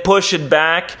 then push it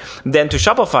back, then to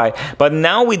Shopify. But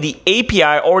now with the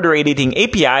API, order editing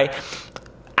API,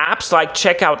 apps like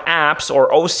checkout apps or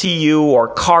OCU or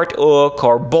Cart Hook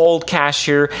or Bold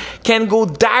Cashier can go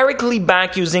directly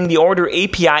back using the order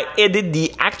API, edit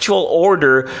the actual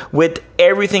order with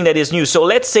everything that is new. So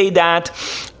let's say that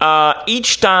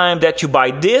each time that you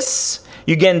buy this,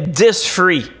 you get this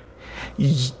free.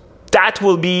 That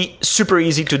will be super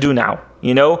easy to do now,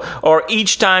 you know? Or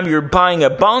each time you're buying a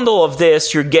bundle of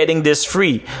this, you're getting this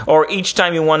free. Or each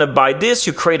time you want to buy this,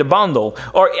 you create a bundle.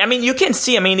 Or, I mean, you can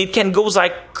see, I mean, it can go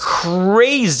like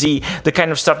crazy, the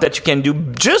kind of stuff that you can do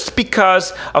just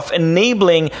because of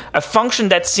enabling a function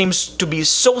that seems to be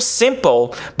so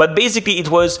simple, but basically it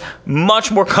was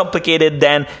much more complicated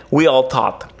than we all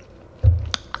thought.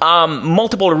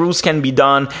 Multiple rules can be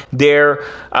done there,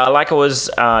 like I was,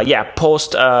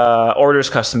 post orders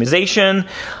customization.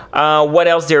 What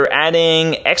else they're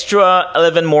adding? Extra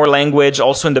 11 more language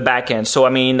also in the backend. So I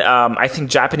mean, I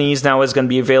think Japanese now is going to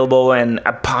be available, and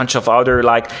a bunch of other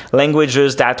like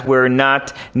languages that were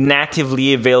not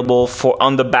natively available for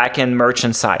on the backend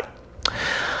merchant side.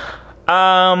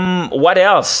 What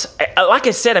else? Like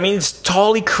I said, I mean, it's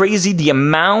totally crazy the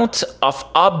amount of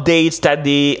updates that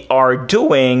they are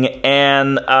doing,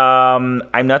 and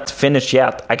I'm not finished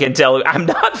yet. I can tell you, I'm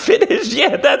not finished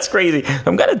yet. That's crazy.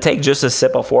 I'm gonna take just a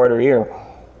sip of water here.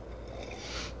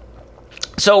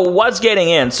 So what's getting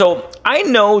in? So I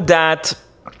know that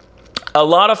a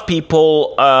lot of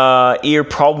people here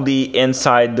probably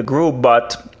inside the group,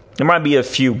 but there might be a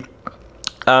few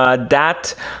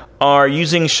that are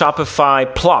using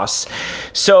Shopify Plus.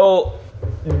 So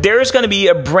there's going to be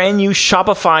a brand new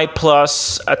Shopify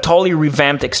Plus, a totally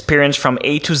revamped experience from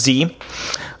A to Z.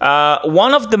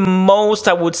 One of the most,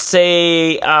 I would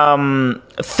say,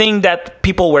 thing that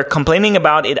people were complaining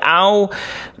about it, how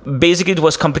basically it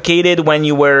was complicated when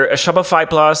you were a Shopify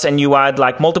Plus and you had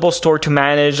like multiple stores to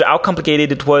manage, how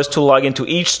complicated it was to log into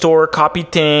each store, copy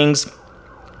things,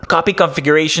 copy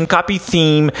configuration, copy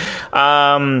theme,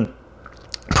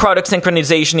 product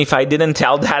synchronization, if I didn't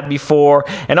tell that before,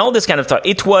 and all this kind of stuff.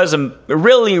 It was a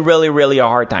really, really, really a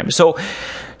hard time. So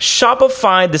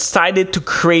Shopify decided to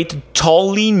create a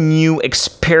totally new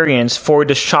experience for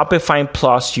the Shopify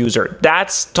Plus user.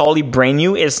 That's totally brand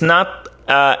new. It's not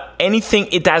anything.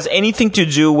 It has anything to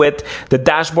do with the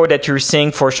dashboard that you're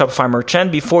seeing for Shopify Merchant.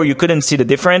 Before, you couldn't see the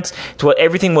difference.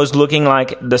 Everything was looking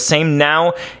like the same.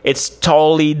 Now it's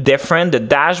totally different. The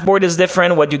dashboard is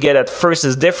different. What you get at first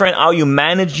is different. How you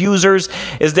manage users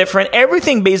is different.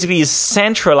 Everything basically is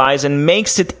centralized and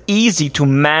makes it easy to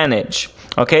manage.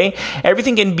 Okay,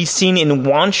 everything can be seen in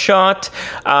one shot.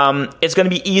 It's going to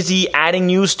be easy adding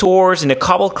new stores in a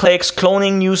couple clicks,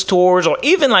 cloning new stores, or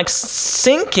even like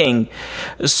syncing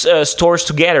stores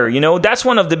together. You know, that's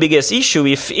one of the biggest issue.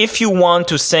 If you want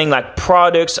to sync like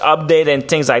products, update, and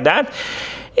things like that,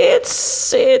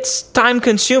 it's time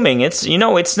consuming. It's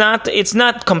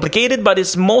not complicated, but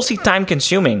it's mostly time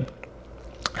consuming.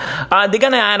 They're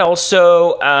going to add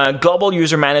also a global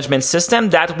user management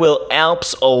system that will help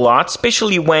a lot,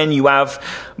 especially when you have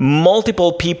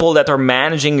multiple people that are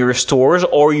managing your stores,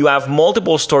 or you have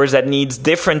multiple stores that needs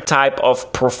different type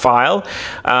of profile.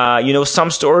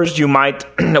 Some stores you might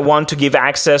want to give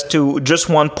access to just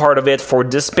one part of it for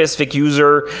this specific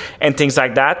user and things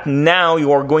like that. Now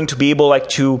you are going to be able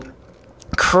to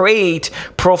create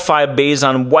profile based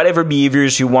on whatever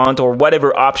behaviors you want or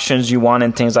whatever options you want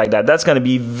and things like that. That's going to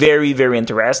be very, very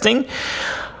interesting.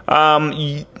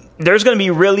 There's going to be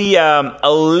really a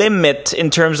limit in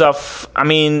terms of,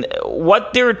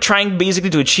 what they're trying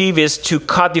basically to achieve is to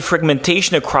cut the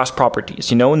fragmentation across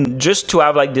properties. Just to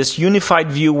have like this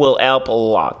unified view will help a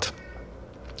lot.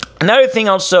 Another thing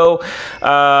also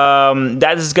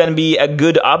that is going to be a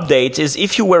good update is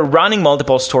if you were running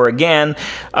multiple store again,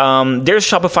 there's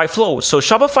Shopify Flow. So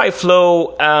Shopify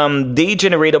Flow, they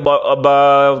generate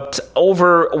about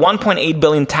over 1.8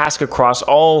 billion tasks across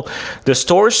all the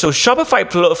stores. So Shopify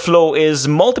Flow is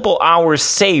multiple hours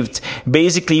saved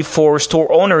basically for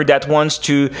store owner that wants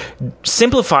to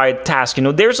simplify tasks.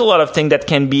 There's a lot of things that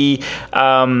can be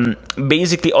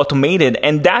basically automated,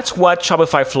 and that's what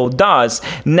Shopify Flow does.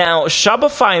 Now,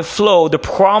 Shopify Flow, the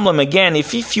problem again,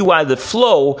 if you add the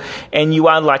flow and you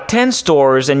add like 10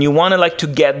 stores and you want to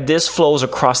get this flows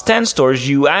across 10 stores,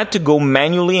 you had to go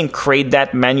manually and create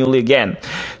that manually again.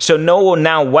 So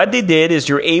now what they did is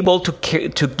you're able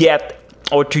to get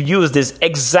or to use this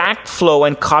exact flow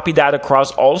and copy that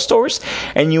across all stores,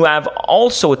 and you have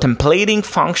also a templating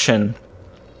function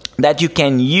that you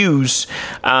can use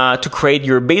to create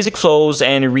your basic flows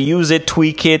and reuse it,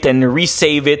 tweak it, and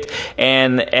resave it,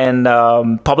 and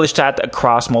publish that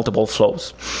across multiple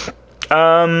flows.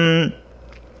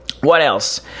 What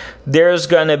else? There's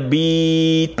gonna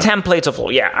be templates of flow.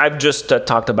 Yeah, I've just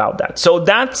talked about that. So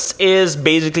that is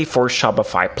basically for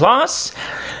Shopify Plus.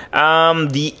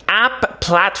 The app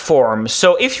platform.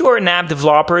 So if you are an app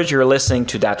developer, you're listening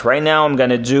to that right now. I'm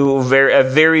gonna do a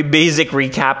very basic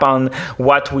recap on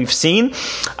what we've seen.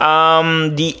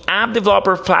 The app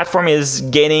developer platform is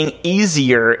getting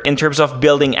easier in terms of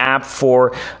building app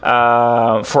for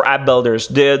app builders.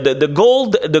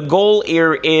 The goal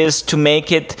here is to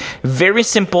make it very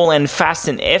simple and fast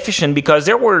and efficient, because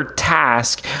there were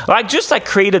tasks like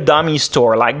create a dummy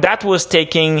store, like that was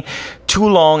taking too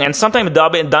long, and sometimes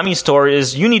a dummy store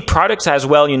is you need products as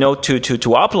well, to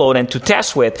upload and to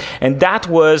test with, and that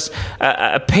was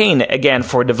a pain again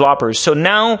for developers. So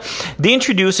now they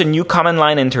introduce a new command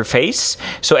line interface.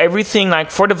 So everything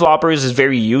for developers is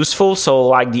very useful. So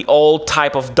like the old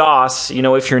type of DOS,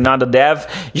 if you're not a dev,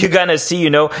 you're gonna see,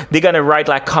 they're gonna write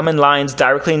command lines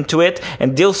directly into it,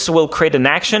 and this will create an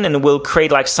action and will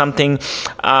create something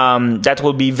that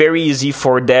will be very easy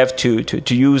for dev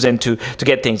to use and to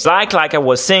get things like I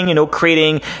was saying,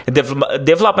 creating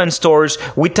development stores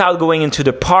without going into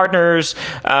the partners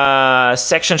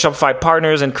section, Shopify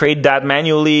partners, and create that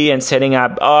manually and setting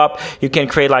up. You can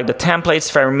create the templates.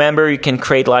 If I remember, you can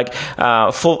create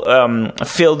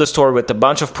fill the store with a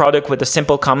bunch of product with a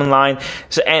simple command line.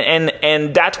 So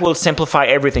and that will simplify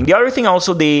everything. The other thing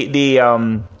also they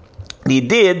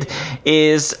did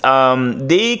is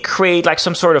they create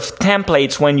some sort of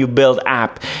templates when you build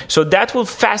app. So that will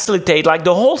facilitate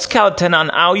the whole skeleton on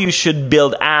how you should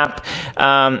build app.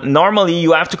 Normally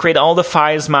you have to create all the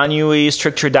files manually,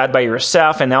 structure that by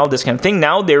yourself, and all this kind of thing.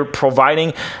 Now they're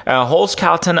providing a whole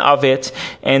skeleton of it,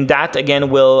 and that again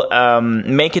will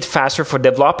make it faster for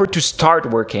developer to start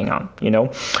working on.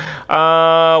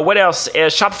 What else?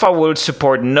 Shopify will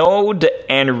support Node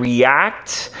and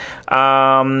React.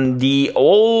 The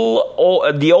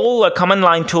whole command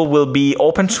line tool will be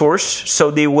open source,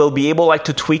 so they will be able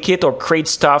to tweak it or create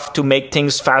stuff to make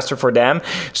things faster for them.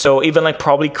 So even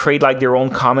probably create their own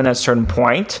command at a certain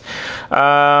point.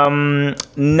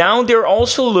 Now they're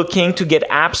also looking to get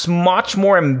apps much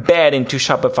more embedded into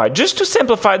Shopify, just to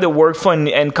simplify the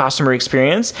workflow and customer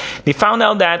experience. They found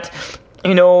out that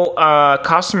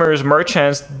customers,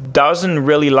 merchants doesn't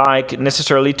really like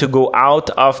necessarily to go out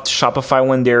of Shopify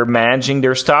when they're managing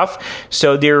their stuff.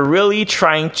 So they're really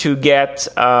trying to get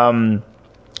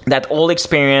that whole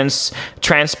experience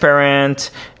transparent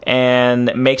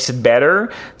and makes it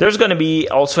better. There's going to be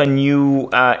also a new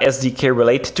SDK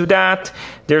related to that.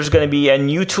 There's going to be a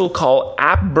new tool called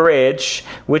AppBridge,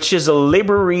 which is a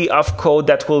library of code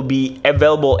that will be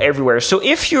available everywhere. So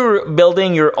if you're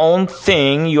building your own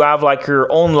thing, you have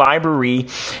your own library,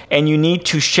 and you need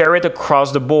to share it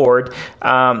across the board,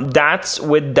 that's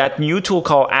with that new tool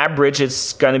called AppBridge,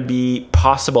 it's going to be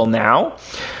possible now.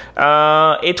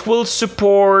 It will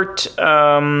support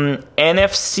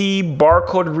NFC,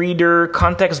 barcode reader,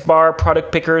 context bar,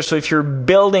 product picker. So if you're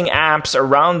building apps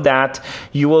around that,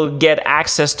 you will get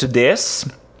access to this.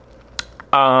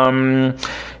 Now,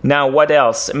 what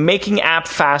else? Making app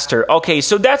faster. Okay,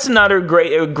 so that's another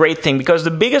great thing, because the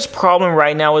biggest problem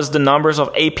right now is the numbers of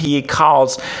API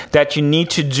calls that you need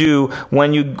to do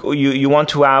when you want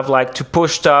to have to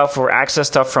push stuff or access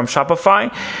stuff from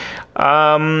Shopify.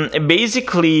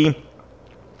 Basically,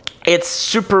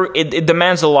 it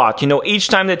demands a lot. Each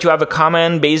time that you have a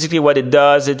command, basically what it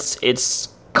does, it's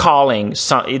calling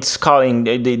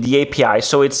the API.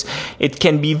 So it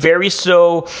can be very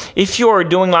slow. If you are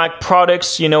doing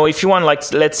products, if you want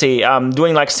let's say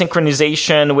doing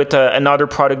synchronization with another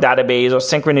product database or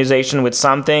synchronization with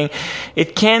something,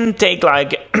 it can take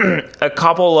a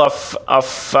couple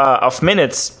of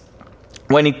minutes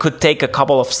when it could take a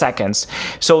couple of seconds.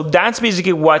 So that's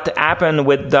basically what happened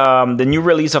with the new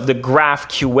release of the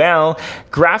GraphQL.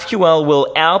 GraphQL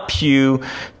will help you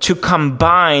to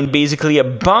combine basically a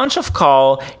bunch of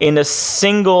call in a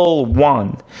single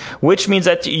one, which means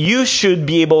that you should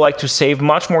be able to save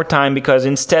much more time, because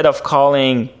instead of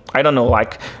calling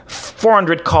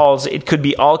 400 calls, it could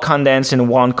be all condensed in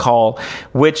one call,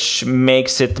 which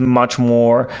makes it much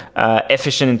more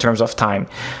efficient in terms of time.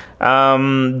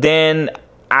 Then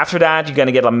after that, you're going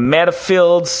to get a meta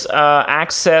fields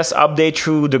access update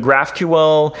through the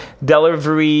GraphQL,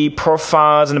 delivery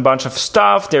profiles, and a bunch of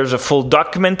stuff. There's a full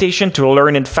documentation to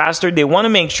learn it faster. They want to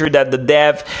make sure that the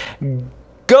dev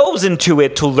goes into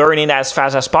it to learn it as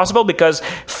fast as possible, because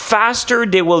faster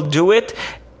they will do it,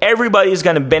 everybody is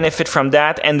going to benefit from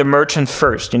that, and the merchant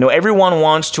first. Everyone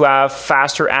wants to have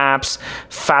faster apps,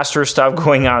 faster stuff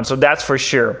going on. So that's for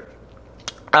sure.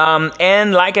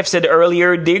 And like I've said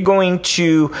earlier, they're going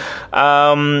to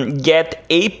get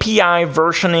API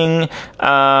versioning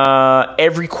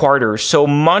every quarter. So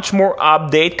much more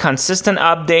consistent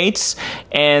updates,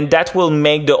 and that will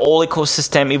make the whole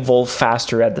ecosystem evolve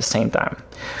faster at the same time.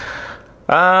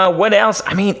 What else?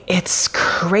 It's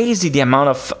crazy the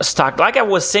amount of stock. Like I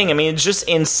was saying, it's just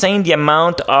insane the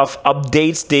amount of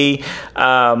updates they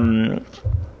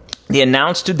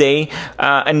announced today.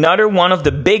 Another one of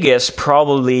the biggest,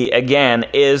 probably, again,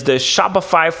 is the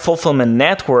Shopify Fulfillment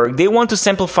Network. They want to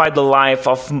simplify the life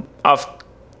of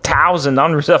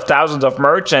hundreds of thousands of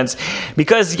merchants,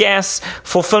 because yes,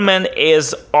 fulfillment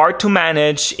is hard to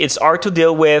manage, it's hard to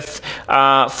deal with.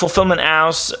 Fulfillment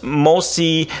house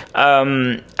mostly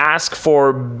ask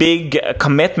for big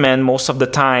commitment most of the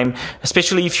time,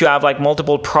 especially if you have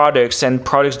multiple products and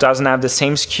products doesn't have the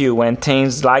same SKU and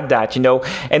things like that,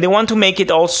 and they want to make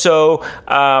it also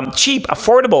cheap,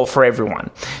 affordable for everyone.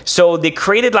 So they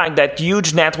created that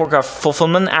huge network of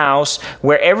fulfillment house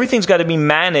where everything's got to be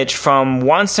managed from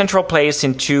one central place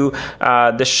into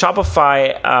the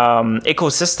Shopify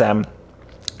ecosystem.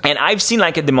 And I've seen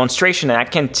a demonstration, and I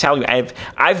can tell you,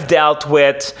 I've dealt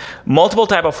with multiple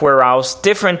type of warehouse,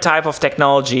 different type of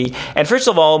technology. And first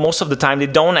of all, most of the time they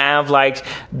don't have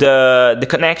the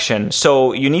connection.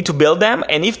 So you need to build them.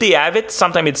 And if they have it,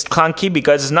 sometimes it's clunky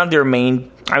because it's not their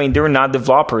main. They're not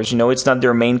developers, it's not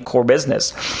their main core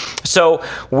business. So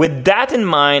with that in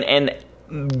mind, and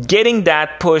getting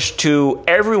that push to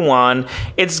everyone,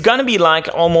 it's gonna be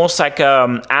almost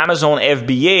Amazon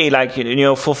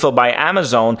FBA, fulfilled by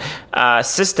Amazon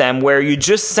system, where you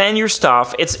just send your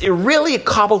stuff. It's really a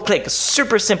couple click,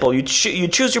 super simple. You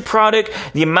choose your product,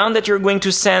 the amount that you're going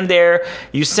to send there,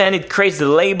 you send it, creates the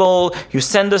label, you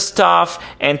send the stuff,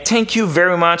 and thank you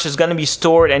very much. It's gonna be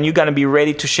stored, and you're gonna be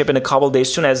ready to ship in a couple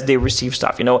days soon as they receive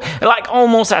stuff.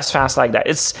 Almost as fast like that.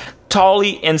 It's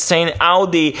totally insane how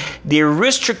they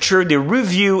restructure, they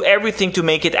review everything to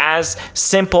make it as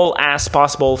simple as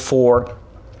possible for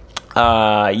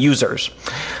users.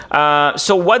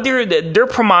 So what their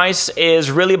promise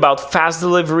is really about fast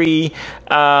delivery.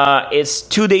 It's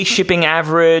 2-day shipping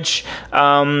average.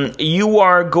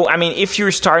 If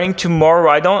you're starting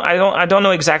tomorrow, I don't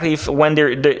know exactly when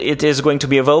it is going to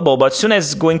be available, but as soon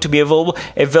as it's going to be available,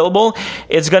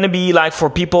 it's going to be for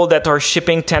people that are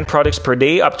shipping 10 products per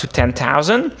day up to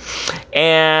 10,000.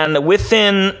 And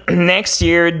within next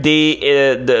year,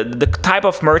 the type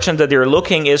of merchant that they're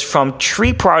looking is from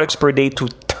 3 products per day to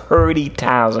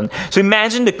 30,000. So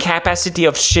imagine the capacity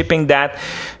of shipping that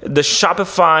the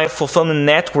Shopify Fulfillment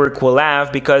Network will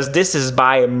have, because this is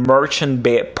by a merchant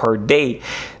per day.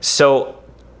 So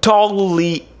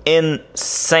totally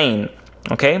insane.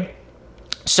 Okay?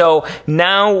 So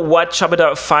now what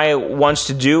Shopify wants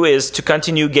to do is to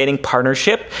continue getting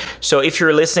partnership. So if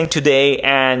you're listening today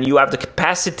and you have the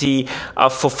capacity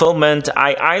of fulfillment,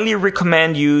 I highly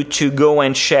recommend you to go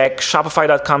and check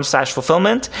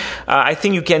shopify.com/fulfillment. I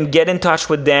think you can get in touch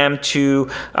with them to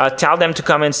tell them to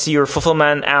come and see your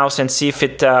fulfillment house and see if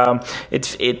it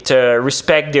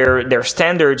respect their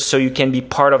standards, so you can be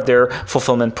part of their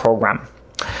fulfillment program.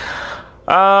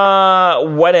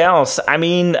 What else? I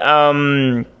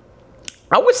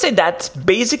would say that's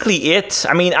basically it.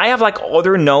 I have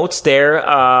other notes there,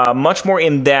 much more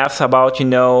in depth about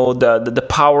the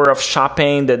power of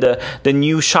shopping, the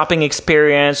new shopping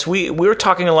experience. We're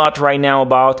talking a lot right now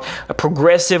about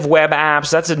progressive web apps.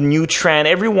 That's a new trend.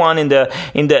 Everyone in the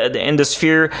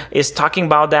sphere is talking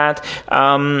about that.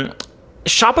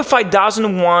 Shopify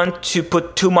doesn't want to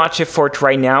put too much effort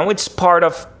right now. It's part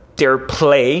of their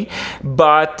play,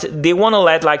 but they want to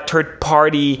let like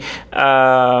third-party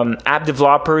app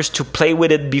developers to play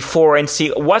with it before and see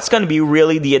what's going to be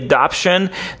really the adoption.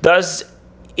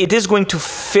 It is going to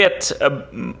fit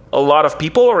a lot of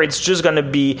people, or it's just going to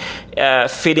be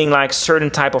fitting like certain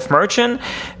type of merchant.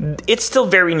 It's still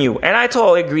very new, and I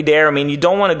totally agree there. I mean, you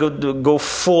don't want to go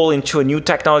full into a new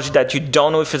technology that you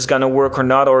don't know if it's going to work or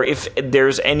not, or if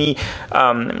there's any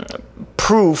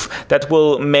proof that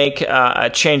will make a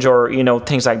change, or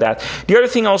things like that. The other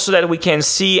thing also that we can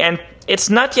see, and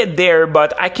it's not yet there,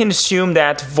 but I can assume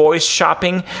that voice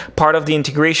shopping, part of the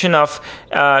integration of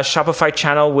Shopify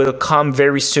channel, will come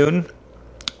very soon.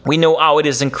 We know how it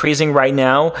is increasing right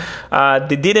now.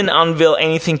 They didn't unveil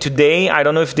anything today. I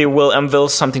don't know if they will unveil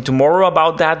something tomorrow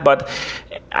about that, but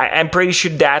I'm pretty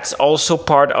sure that's also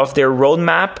part of their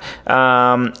roadmap,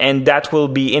 and that will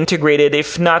be integrated.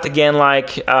 If not, again,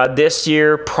 like this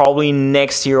year, probably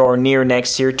next year or near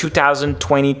next year,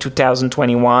 2020,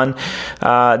 2021.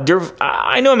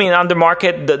 I know, I mean, on the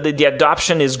market, the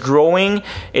adoption is growing.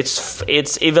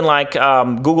 It's even like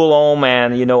Google Home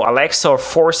and Alexa are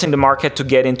forcing the market to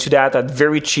get into that at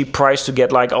very cheap price to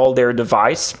get like all their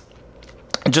device.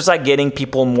 Just like getting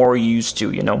people more used to,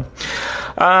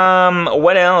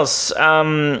 What else?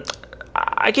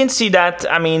 I can see that,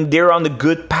 I mean, they're on the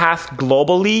good path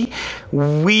globally.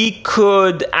 We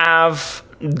could have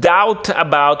doubt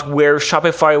about where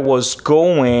Shopify was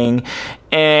going.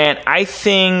 And I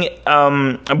think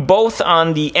both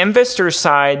on the investor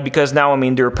side, because now, I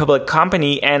mean, they're a public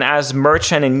company, and as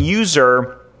merchant and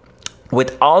user,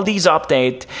 with all these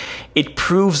updates, it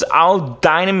proves how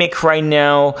dynamic right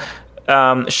now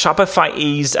Shopify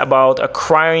is about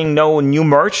acquiring no new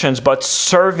merchants, but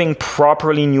serving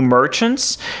properly new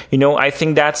merchants. I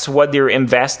think that's what they're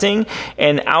investing,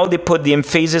 and how they put the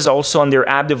emphasis also on their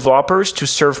app developers to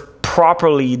serve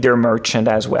properly their merchant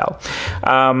as well.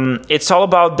 It's all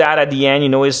about that at the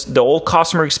end, is the whole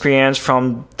customer experience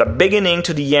from the beginning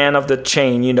to the end of the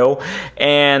chain,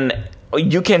 and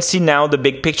you can see now the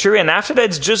big picture, and after that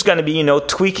it's just going to be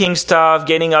tweaking stuff,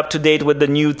 getting up to date with the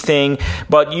new thing,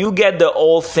 but you get the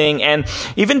whole thing. And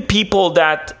even people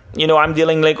that I'm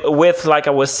dealing with, like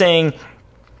I was saying,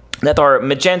 that are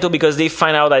Magento, because they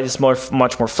find out that it's much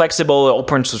more flexible,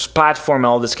 open source platform,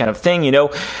 all this kind of thing,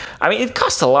 I mean, it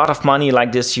costs a lot of money,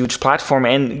 like this huge platform,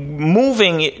 and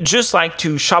moving it just like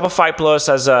to Shopify Plus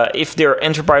as if they're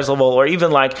enterprise level, or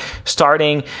even like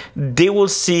starting, they will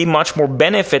see much more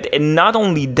benefit. And not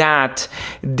only that,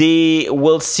 they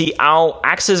will see how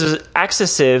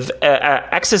accessible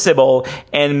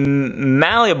and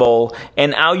malleable,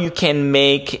 and how you can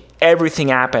make everything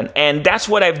happen. And that's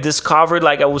what I've discovered,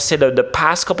 like I would say, the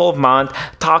past couple of months,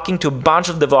 talking to a bunch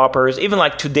of developers, even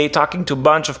like today, talking to a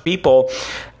bunch of people,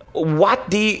 what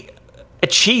they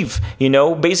achieve,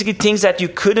 basically things that you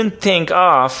couldn't think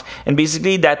of, and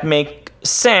basically that make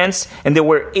sense, and they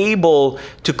were able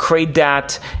to create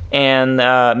that and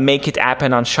make it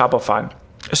happen on Shopify.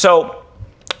 So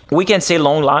we can say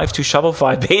long life to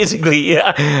Shopify, basically,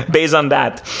 based on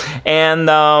that. And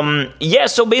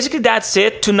so basically that's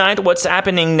it. Tonight, what's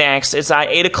happening next is at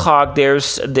 8 o'clock,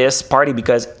 there's this party,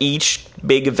 because each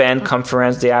big event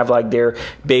conference, they have like their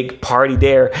big party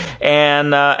there.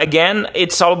 And again,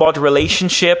 it's all about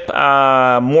relationship,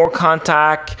 more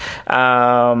contact,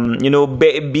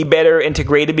 be better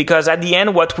integrated, because at the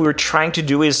end, what we're trying to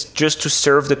do is just to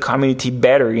serve the community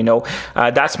better.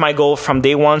 That's my goal from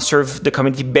day one: serve the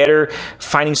community better,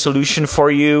 finding solution for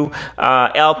you,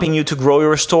 helping you to grow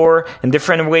your store in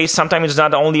different ways. Sometimes it's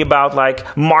not only about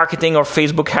like marketing or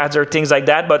Facebook ads or things like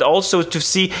that, but also to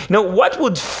see what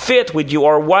would fit with you,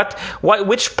 or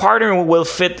which partner will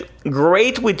fit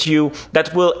great with you,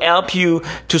 that will help you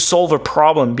to solve a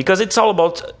problem, because it's all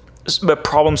about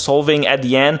problem solving at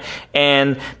the end,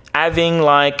 and having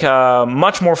like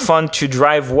much more fun to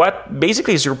drive what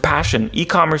basically is your passion.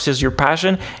 E-commerce is your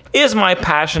passion, is my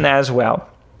passion as well.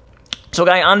 So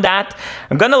guys, on that,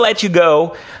 I'm going to let you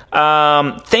go.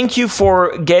 Thank you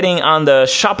for getting on the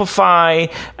Shopify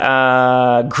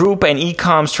group and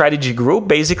e-com strategy group,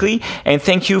 basically. And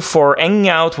thank you for hanging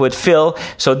out with Phil.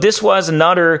 So this was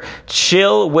another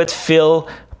Chill with Phil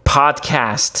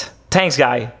podcast. Thanks,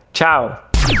 guy. Ciao.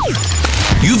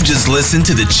 You've just listened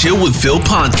to the Chill with Phil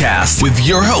podcast with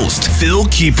your host, Phil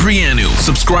Kiprianu.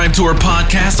 Subscribe to our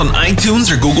podcast on iTunes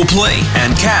or Google Play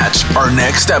and catch our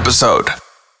next episode.